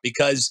media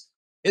because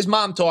his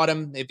mom taught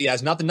him if he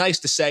has nothing nice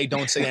to say,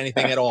 don't say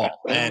anything at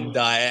all. And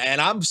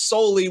I'm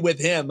solely with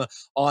him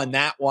on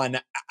that one.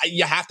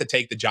 You have to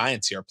take the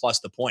Giants here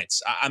plus the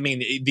points. I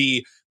mean,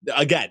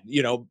 again,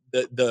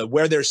 the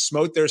where there's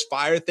smoke, there's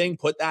fire thing,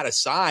 put that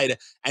aside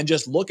and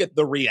just look at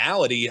the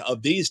reality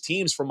of these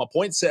teams from a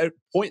point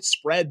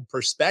spread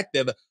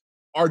perspective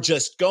are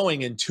just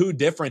going in two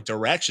different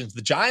directions.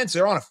 The Giants,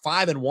 they're on a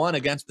 5-1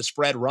 against the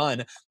spread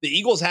run. The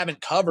Eagles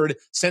haven't covered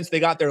since they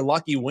got their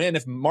lucky win.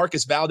 If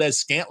Marcus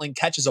Valdez-Scantling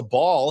catches a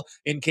ball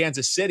in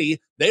Kansas City,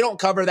 they don't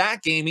cover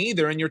that game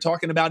either. And you're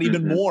talking about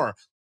even more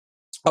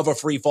of a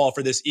free fall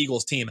for this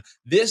Eagles team.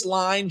 This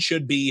line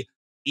should be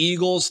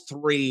Eagles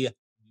 3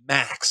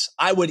 max.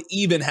 I would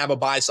even have a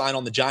buy sign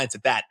on the Giants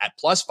at that. At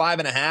plus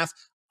 5.5,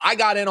 I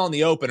got in on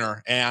the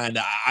opener, and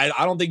I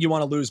don't think you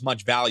want to lose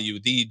much value.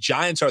 The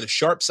Giants are the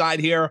sharp side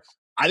here.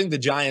 I think the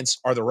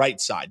Giants are the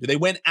right side. Do they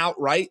win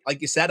outright?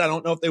 Like you said, I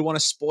don't know if they want to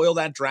spoil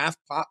that draft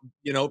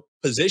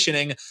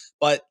positioning,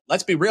 but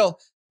let's be real.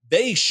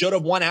 They should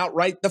have won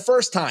outright the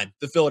first time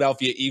the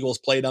Philadelphia Eagles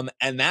played them,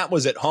 and that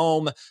was at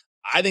home.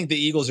 I think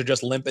the Eagles are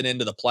just limping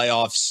into the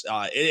playoffs.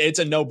 It's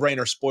a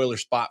no-brainer spoiler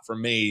spot for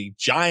me.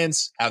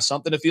 Giants have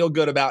something to feel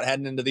good about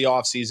heading into the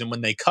offseason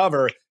when they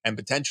cover and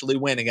potentially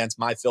win against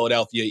my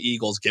Philadelphia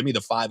Eagles. Give me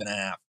the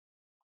 5.5.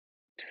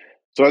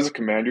 So as a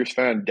Commanders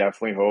fan,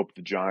 definitely hope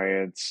the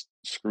Giants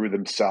screw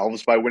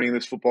themselves by winning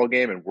this football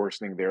game and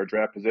worsening their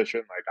draft position.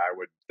 Like, I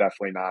would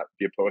definitely not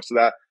be opposed to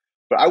that.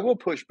 But I will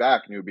push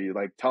back, Newbie.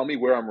 Like, tell me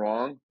where I'm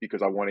wrong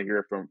because I want to hear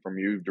it from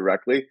you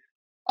directly.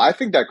 I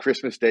think that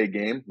Christmas Day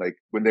game, like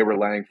when they were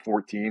laying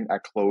 14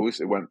 at close,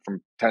 it went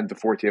from 10 to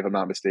 14, if I'm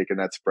not mistaken,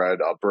 that spread.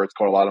 Birds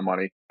caught a lot of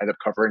money, ended up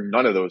covering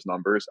none of those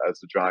numbers as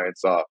the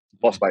Giants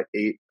lost by 8,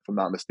 if I'm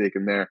not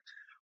mistaken there.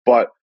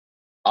 But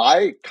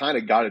I kind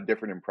of got a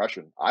different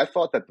impression. I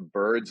thought that the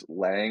Birds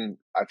laying,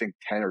 I think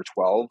 10 or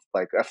 12,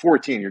 like at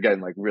 14, you're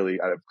getting like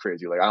really out of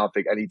crazy. Like I don't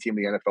think any team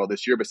in the NFL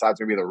this year,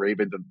 besides maybe the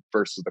Ravens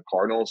versus the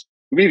Cardinals,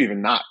 maybe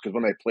even not, because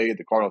when they played,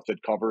 the Cardinals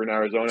did cover in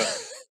Arizona,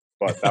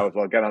 but that was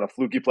again on a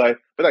fluky play.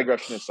 But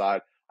digression aside,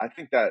 I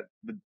think that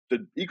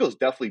the Eagles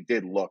definitely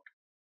did look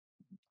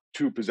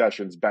 2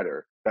 possessions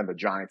better than the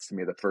Giants to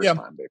me the first Yeah.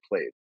 time they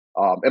played.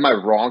 Am I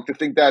wrong to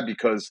think that?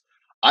 Because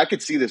I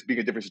could see this being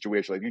a different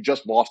situation. Like you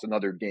just lost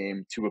another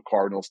game to a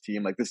Cardinals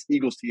team. Like this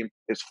Eagles team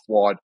is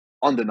flawed,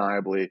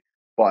 undeniably.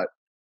 But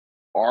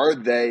are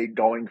they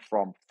going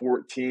from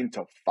 14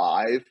 to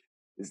 5?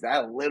 Is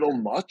that a little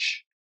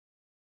much?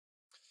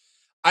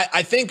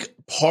 I think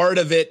part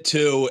of it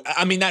too,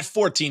 I mean, that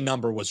 14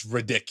 number was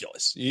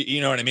ridiculous.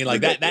 You know what I mean? Like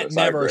that Ridiculous.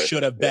 I never agree.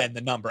 should have been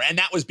the number. And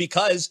that was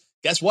because,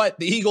 guess what?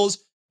 The Eagles,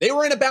 they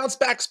were in a bounce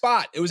back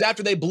spot. It was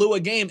after they blew a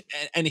game.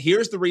 And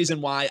here's the reason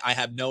why I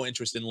have no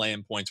interest in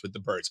laying points with the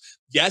Birds.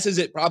 Yes, is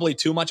it probably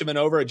too much of an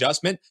over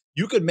adjustment?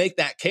 You could make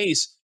that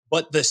case.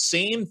 But the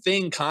same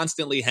thing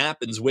constantly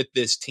happens with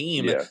this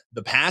team. Yeah.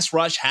 The pass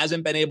rush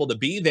hasn't been able to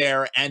be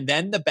there, and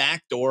then the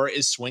back door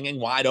is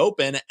swinging wide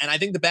open. And I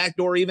think the back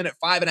door, even at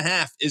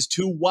 5.5, is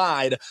too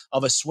wide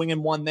of a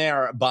swinging one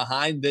there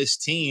behind this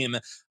team,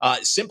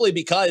 simply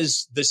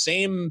because the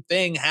same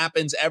thing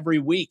happens every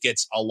week.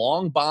 It's a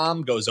long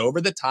bomb, goes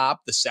over the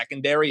top, the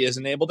secondary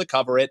isn't able to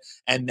cover it,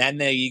 and then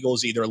the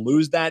Eagles either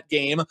lose that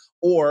game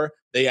or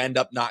they end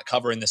up not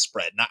covering the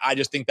spread. And I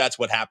just think that's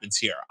what happens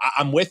here.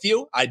 I'm with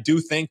you. I do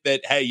think that,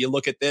 hey, you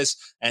look at this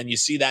and you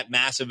see that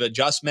massive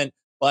adjustment,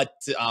 but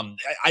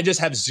I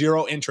just have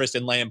zero interest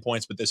in laying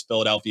points with this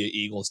Philadelphia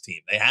Eagles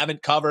team. They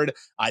haven't covered.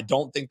 I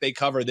don't think they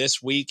cover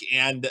this week.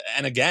 And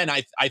again,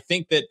 I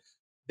think that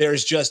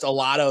there's just a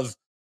lot of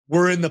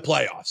we're in the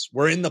playoffs.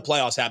 We're in the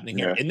playoffs happening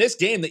here. Yeah. In this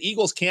game, the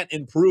Eagles can't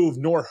improve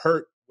nor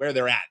hurt where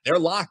they're at. They're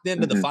locked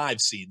into the 5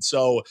 seed.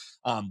 So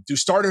do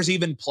starters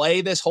even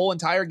play this whole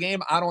entire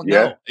game? I don't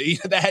know.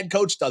 The head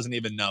coach doesn't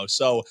even know.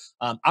 So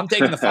I'm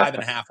taking the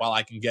 5.5 while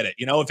I can get it.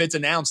 If it's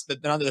announced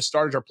that none of the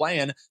starters are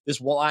playing,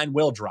 this line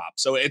will drop.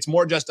 So it's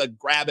more just a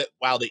grab it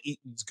while the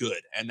eating's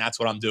good. And that's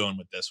what I'm doing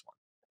with this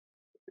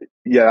one.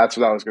 Yeah, that's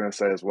what I was going to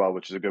say as well,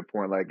 which is a good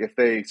point. Like if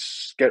they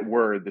get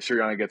word, the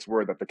Sirianni gets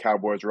word that the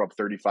Cowboys are up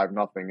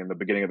 35-0 in the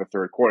beginning of the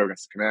third quarter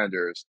against the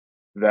Commanders,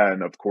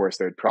 then of course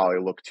they'd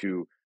probably look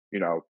to,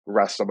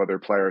 rest some other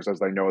players as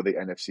they know the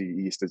NFC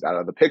East is out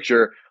of the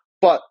picture.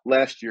 But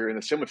last year in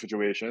a similar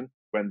situation,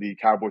 when the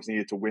Cowboys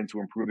needed to win to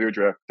improve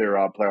their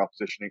playoff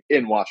positioning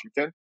in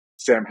Washington.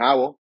 Sam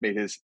Howell made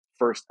his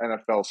first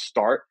NFL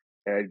start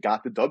and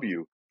got the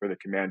W for the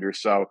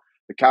Commanders. So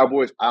the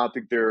Cowboys, I don't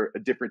think they're a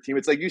different team.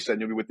 It's like you said,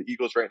 maybe with the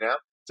Eagles right now.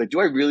 It's like, do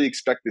I really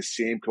expect the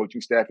same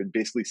coaching staff and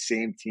basically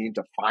same team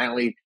to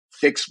finally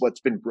fix what's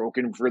been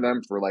broken for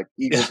them for like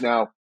Yeah. Eagles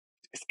now?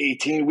 It's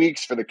 18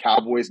 weeks for the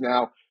Cowboys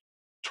now,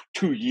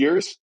 2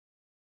 years.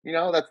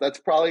 That's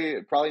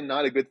probably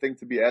not a good thing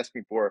to be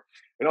asking for.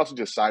 And also,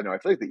 just side note, I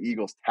feel like the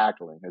Eagles'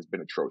 tackling has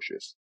been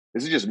atrocious.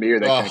 This is just me, or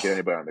they can't get Oh.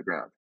 anybody on the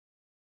ground.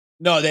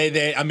 No,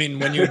 I mean,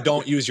 when you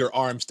don't use your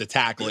arms to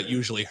tackle, it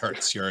usually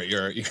hurts your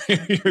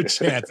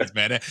chances,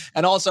 man.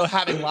 And also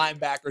having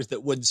linebackers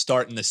that wouldn't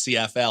start in the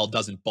CFL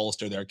doesn't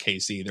bolster their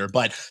case either.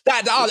 But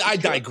I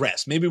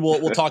digress. Maybe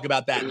we'll talk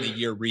about that in the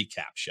year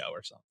recap show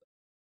or something.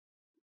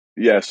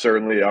 Yeah,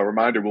 certainly. A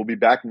reminder, we'll be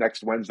back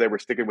next Wednesday. We're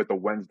sticking with the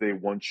Wednesday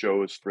one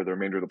shows for the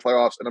remainder of the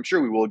playoffs. And I'm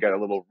sure we will get a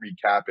little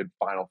recap and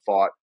final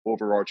thought,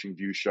 overarching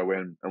view show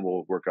in, and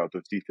we'll work out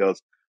those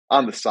details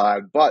on the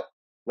side. But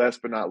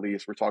last but not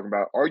least, we're talking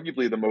about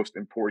arguably the most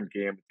important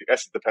game. I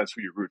guess it depends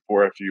who you root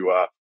for. If you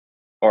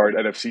are an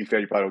NFC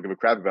fan, you probably don't give a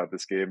crap about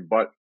this game.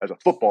 But as a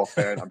football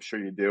fan, I'm sure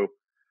you do.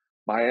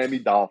 Miami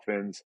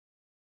Dolphins,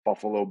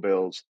 Buffalo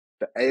Bills,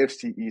 the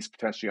AFC East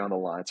potentially on the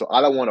line. So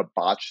I don't want to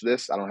botch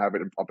this. I don't have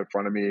it up in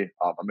front of me.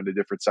 I'm in a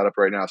different setup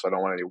right now, so I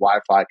don't want any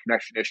Wi-Fi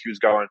connection issues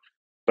going.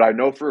 But I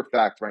know for a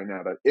fact right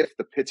now that if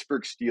the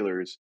Pittsburgh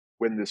Steelers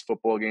win this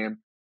football game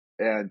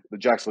and the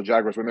Jacksonville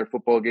Jaguars win their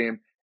football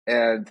game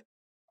and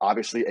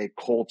obviously a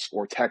Colts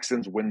or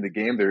Texans win the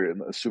game, they're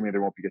assuming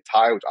there won't be a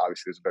tie, which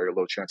obviously there's a very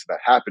low chance of that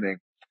happening,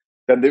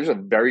 then there's a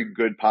very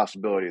good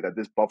possibility that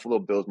this Buffalo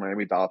Bills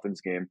Miami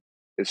Dolphins game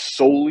is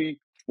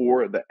solely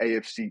for the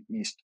AFC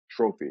East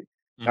trophy.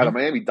 Now, the Mm-hmm.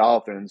 Miami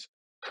Dolphins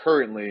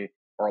currently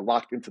are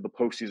locked into the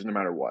postseason no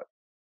matter what.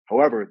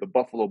 However, the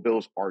Buffalo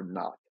Bills are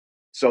not.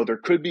 So there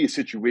could be a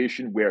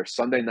situation where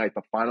Sunday night,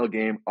 the final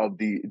game of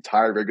the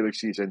entire regular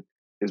season,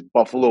 is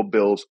Buffalo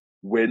Bills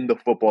win the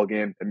football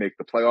game and make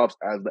the playoffs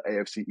as the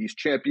AFC East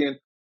champion,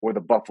 or the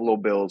Buffalo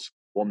Bills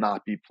will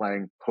not be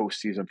playing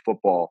postseason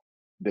football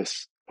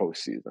this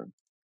postseason.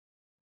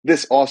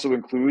 This also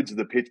includes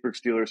the Pittsburgh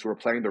Steelers who are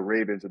playing the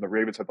Ravens, and the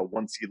Ravens have the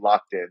 1 seed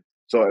locked in.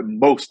 So at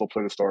most, they'll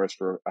play the Stars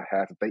for a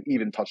half if they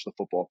even touch the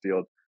football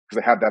field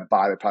because they have that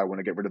bye. They probably want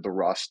to get rid of the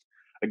rust.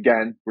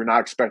 Again, we're not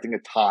expecting a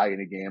tie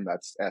in a game.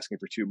 That's asking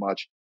for too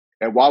much.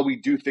 And while we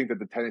do think that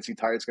the Tennessee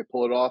Titans could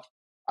pull it off,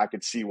 I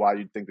could see why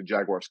you'd think the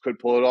Jaguars could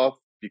pull it off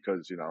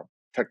because,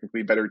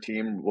 technically better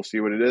team. We'll see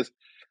what it is.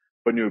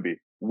 But Newbie,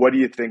 what do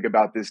you think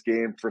about this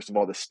game? First of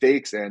all, the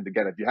stakes, and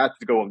again, if you have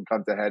to go and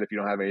come to head, if you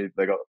don't have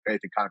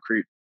anything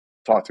concrete,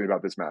 talk to me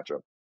about this matchup.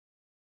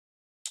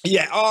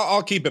 Yeah,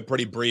 I'll keep it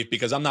pretty brief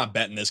because I'm not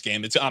betting this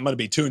game. I'm going to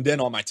be tuned in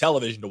on my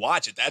television to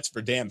watch it. That's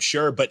for damn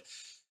sure. But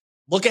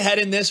look ahead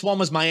in this one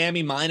was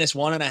Miami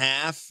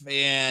 -1.5,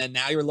 and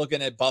now you're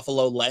looking at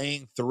Buffalo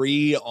laying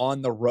 3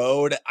 on the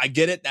road. I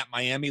get it that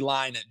Miami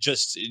line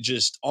just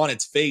on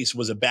its face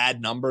was a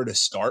bad number to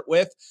start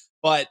with.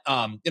 But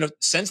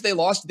since they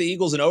lost to the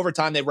Eagles in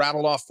overtime, they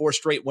rattled off 4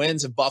 straight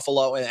wins of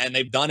Buffalo, and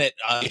they've done it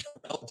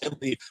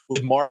relatively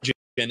with margin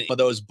of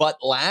those. But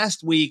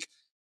last week,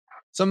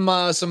 some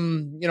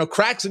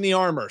cracks in the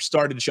armor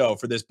started to show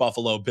for this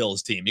Buffalo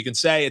Bills team. You can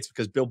say it's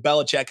because Bill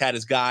Belichick had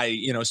his guy,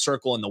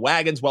 circling the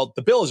wagons. Well,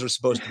 the Bills are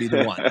supposed to be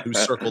the one who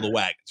circle the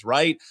wagons,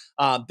 right?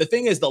 The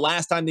thing is, the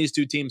last time these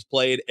two teams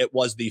played, it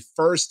was the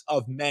first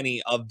of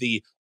many of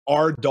the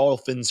our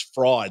Dolphins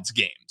frauds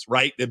games,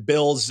 right? The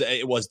Bills,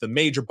 it was the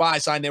major buy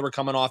sign. They were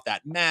coming off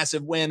that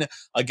massive win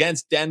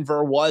against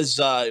Denver was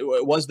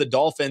the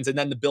Dolphins, and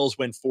then the Bills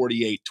win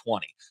 48-20.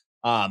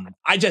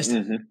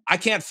 I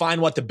can't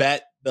find what to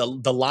bet.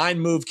 The line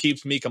move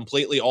keeps me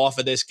completely off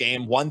of this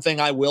game. One thing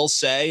I will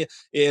say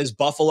is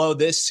Buffalo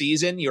this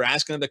season, you're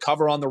asking them to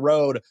cover on the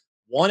road,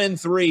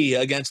 1-3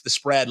 against the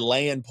spread,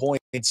 laying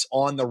points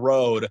on the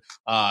road.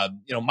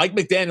 Mike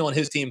McDaniel and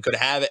his team could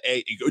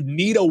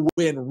need a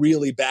win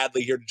really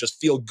badly here to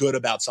just feel good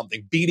about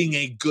something, beating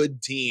a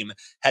good team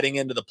heading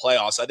into the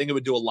playoffs. I think it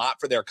would do a lot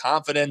for their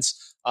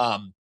confidence.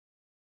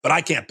 But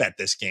I can't bet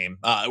this game.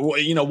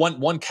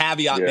 One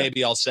caveat Yeah.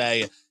 maybe I'll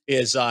say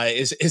is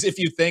if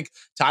you think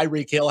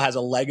Tyreek Hill has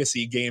a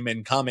legacy game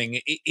incoming,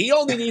 he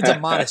only needs a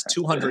modest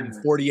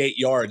 248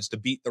 yards to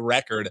beat the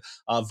record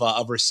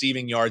of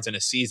receiving yards in a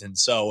season.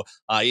 So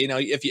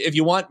if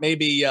you want,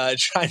 maybe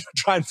try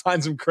and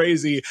find some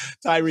crazy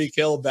Tyreek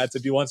Hill bets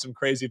if you want some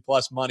crazy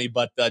plus money.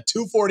 But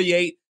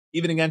 248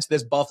 even against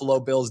this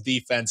Buffalo Bills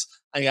defense,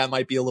 I think that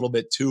might be a little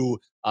bit too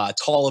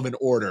tall of an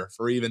order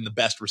for even the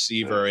best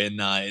receiver in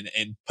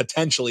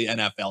potentially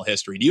NFL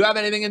history. Do you have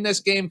anything in this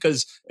game?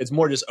 Because it's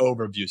more just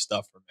overview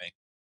stuff for me.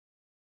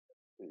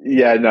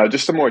 Yeah, no,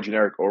 just a more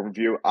generic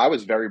overview. I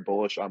was very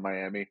bullish on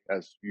Miami,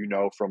 as you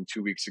know, from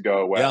 2 weeks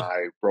ago when Yeah.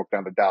 I broke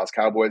down the Dallas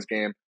Cowboys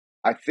game.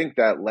 I think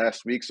that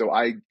last week, so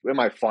in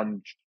my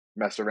fun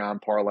mess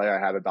around parlay, I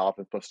had a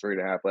Dolphins plus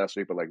 3.5 last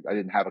week, but I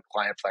didn't have a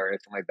client play or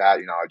anything like that.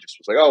 I just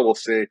was like, oh, we'll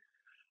see.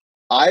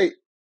 I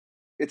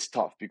it's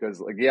tough because,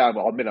 like, yeah,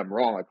 I'll admit I'm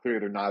wrong. Like,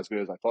 clearly they're not as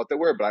good as I thought they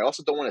were, but I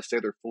also don't want to say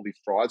they're fully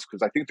frauds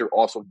because I think they're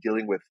also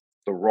dealing with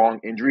the wrong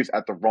injuries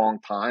at the wrong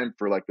time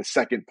for like the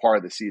second part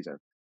of the season.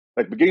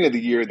 Like, beginning of the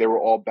year, they were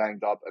all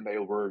banged up and they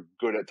were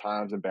good at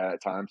times and bad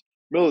at times.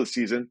 Middle of the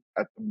season,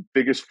 at the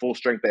biggest full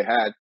strength they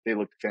had, they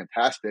looked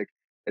fantastic.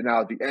 And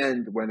now at the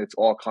end, when it's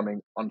all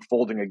coming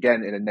unfolding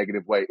again in a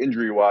negative way,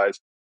 injury wise,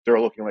 they're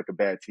looking like a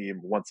bad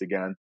team once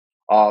again.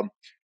 Um,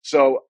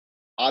 so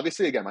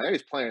obviously, again,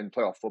 Miami's playing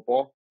playoff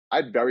football.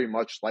 I'd very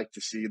much like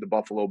to see the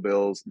Buffalo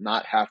Bills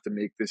not have to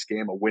make this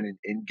game a win and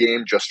in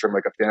game just from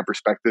like a fan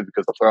perspective,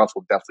 because the playoffs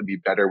will definitely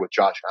be better with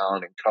Josh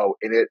Allen and co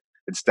in it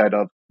instead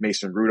of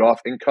Mason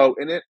Rudolph and co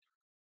in it.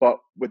 But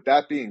with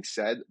that being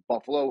said,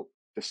 Buffalo,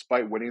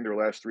 despite winning their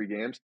last three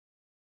games,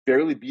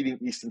 barely beating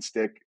Easton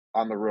Stick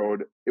on the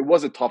road. It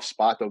was a tough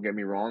spot, don't get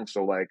me wrong.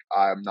 So, like,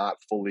 I'm not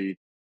fully,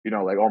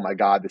 like, oh my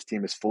God, this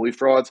team is fully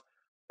frauds.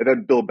 And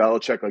then Bill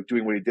Belichick, like,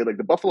 doing what he did. Like,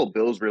 the Buffalo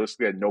Bills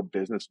realistically had no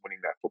business winning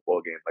that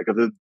football game.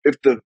 Like,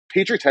 if the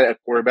Patriots had a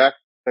quarterback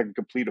that could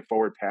complete a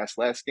forward pass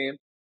last game,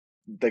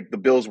 like, the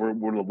Bills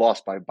would have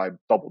lost by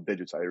double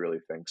digits, I really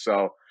think.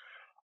 So,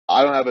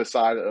 I don't have a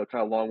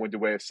kind of long-winded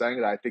way of saying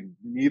it. I think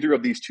neither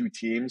of these two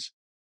teams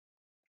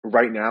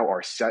right now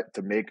are set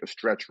to make a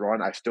stretch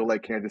run. I still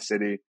like Kansas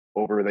City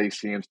over these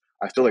teams.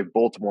 I still like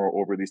Baltimore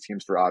over these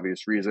teams for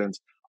obvious reasons.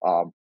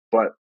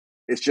 But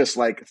it's just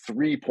like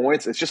 3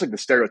 points. It's just like the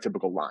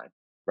stereotypical line,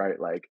 right?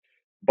 Like,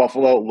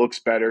 Buffalo looks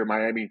better.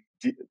 Miami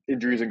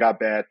injuries and got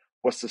bad.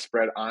 What's the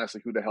spread?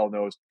 Honestly, who the hell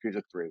knows? Here's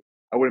a 3.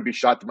 I wouldn't be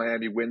shocked if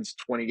Miami wins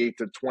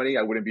 28-20.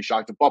 I wouldn't be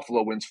shocked if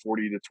Buffalo wins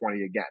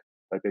 40-20 again,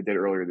 like they did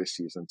earlier this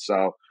season.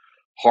 So,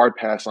 hard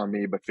pass on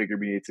me, but figured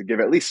we need to give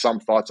at least some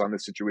thoughts on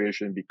this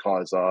situation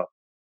because,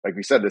 like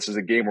we said, this is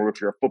a game where if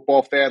you're a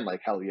football fan,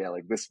 like, hell yeah,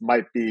 like, this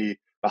might be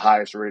the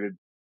highest rated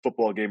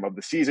football game of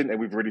the season. And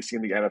we've already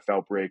seen the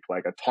NFL break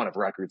like a ton of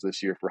records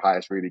this year for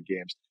highest rated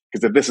games.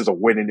 Because if this is a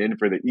win and in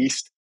for the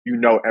East,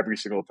 every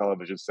single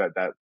television set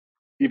that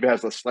even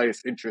has the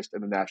slightest interest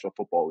in the National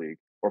Football League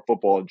or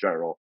football in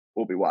general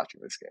will be watching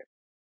this game.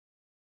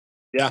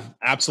 Yeah,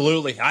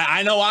 absolutely.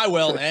 I know I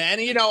will.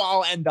 And,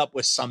 I'll end up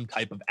with some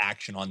type of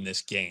action on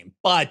this game.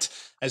 But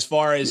as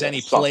far as Yeah,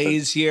 any something.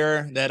 plays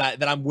here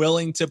that I'm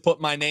willing to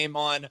put my name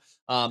on,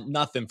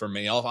 nothing for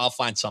me. I'll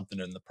find something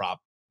in the prop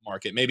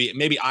market.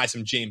 Maybe eye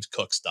some James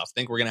Cook stuff.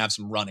 Think we're going to have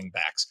some running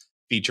backs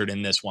featured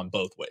in this one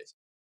both ways.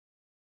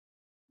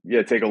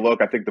 Yeah, take a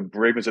look. I think the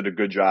Ravens did a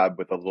good job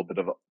with a little bit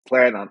of a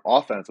plan on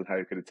offense on how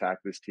you could attack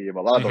this team.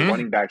 A lot of the Mm-hmm.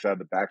 running backs out of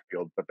the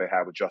backfield that they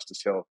have with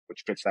Justice Hill,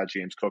 which fits that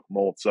James Cook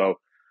mold. So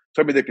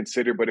something to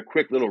consider. But a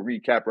quick little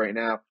recap right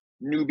now.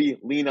 Newbie,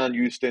 lean on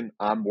Houston.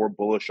 I'm more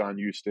bullish on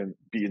Houston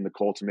beating the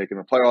Colts and making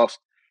the playoffs.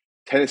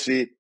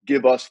 Tennessee,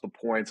 give us the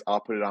points. I'll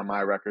put it on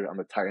my record on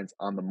the Titans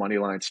on the money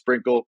line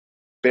sprinkle.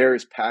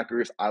 Bears,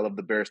 Packers. I love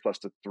the Bears plus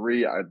the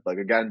 3. I'd like,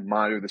 again,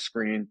 monitor the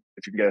screen.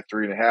 If you can get a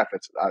 3.5,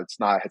 it's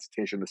not a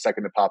hesitation. The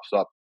second it pops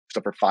up,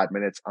 except for 5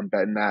 minutes, I'm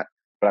betting that.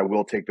 But I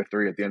will take the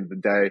 3 at the end of the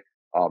day.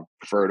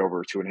 Prefer it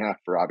over 2.5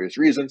 for obvious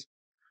reasons.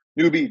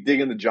 Newbie,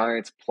 digging the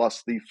Giants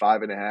plus the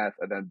 5.5,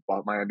 and then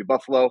Miami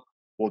Buffalo.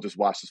 We'll just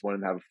watch this one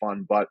and have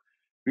fun. But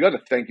we got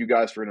to thank you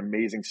guys for an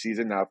amazing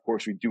season. Now, of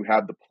course, we do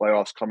have the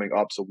playoffs coming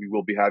up, so we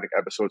will be having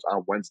episodes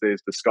on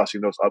Wednesdays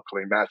discussing those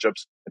upcoming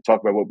matchups and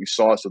talk about what we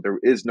saw. So there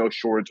is no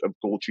shortage of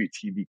GoldSheet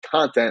TV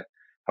content.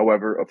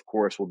 However, of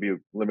course, we'll be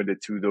limited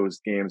to those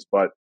games.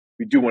 But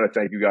we do want to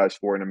thank you guys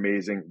for an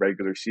amazing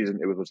regular season.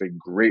 It was a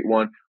great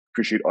one.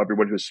 Appreciate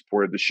everyone who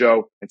supported the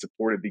show and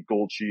supported the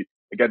GoldSheet.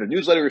 Again, the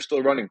newsletter is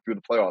still running through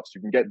the playoffs.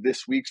 You can get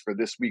this week's for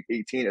this week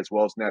 18 as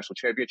well as National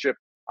Championship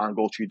on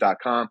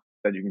goldsheet.com.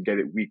 Then you can get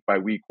it week by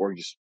week or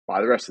just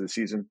buy the rest of the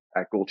season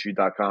at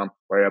goldsheet.com.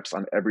 Write-ups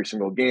on every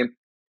single game.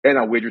 And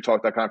on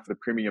wagertalk.com for the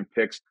premium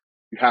picks.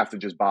 You have to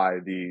just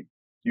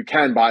you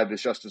can buy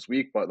this just this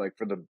week, but like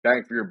for the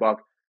bang for your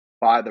buck,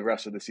 buy the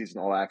rest of the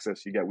season all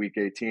access. You get week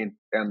 18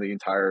 and the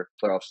entire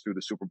playoffs through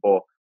the Super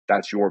Bowl.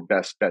 That's your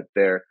best bet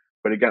there.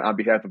 But again, on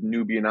behalf of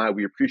Newbie and I,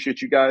 we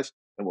appreciate you guys,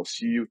 and we'll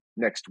see you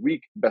next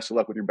week. Best of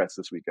luck with your bets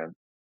this weekend.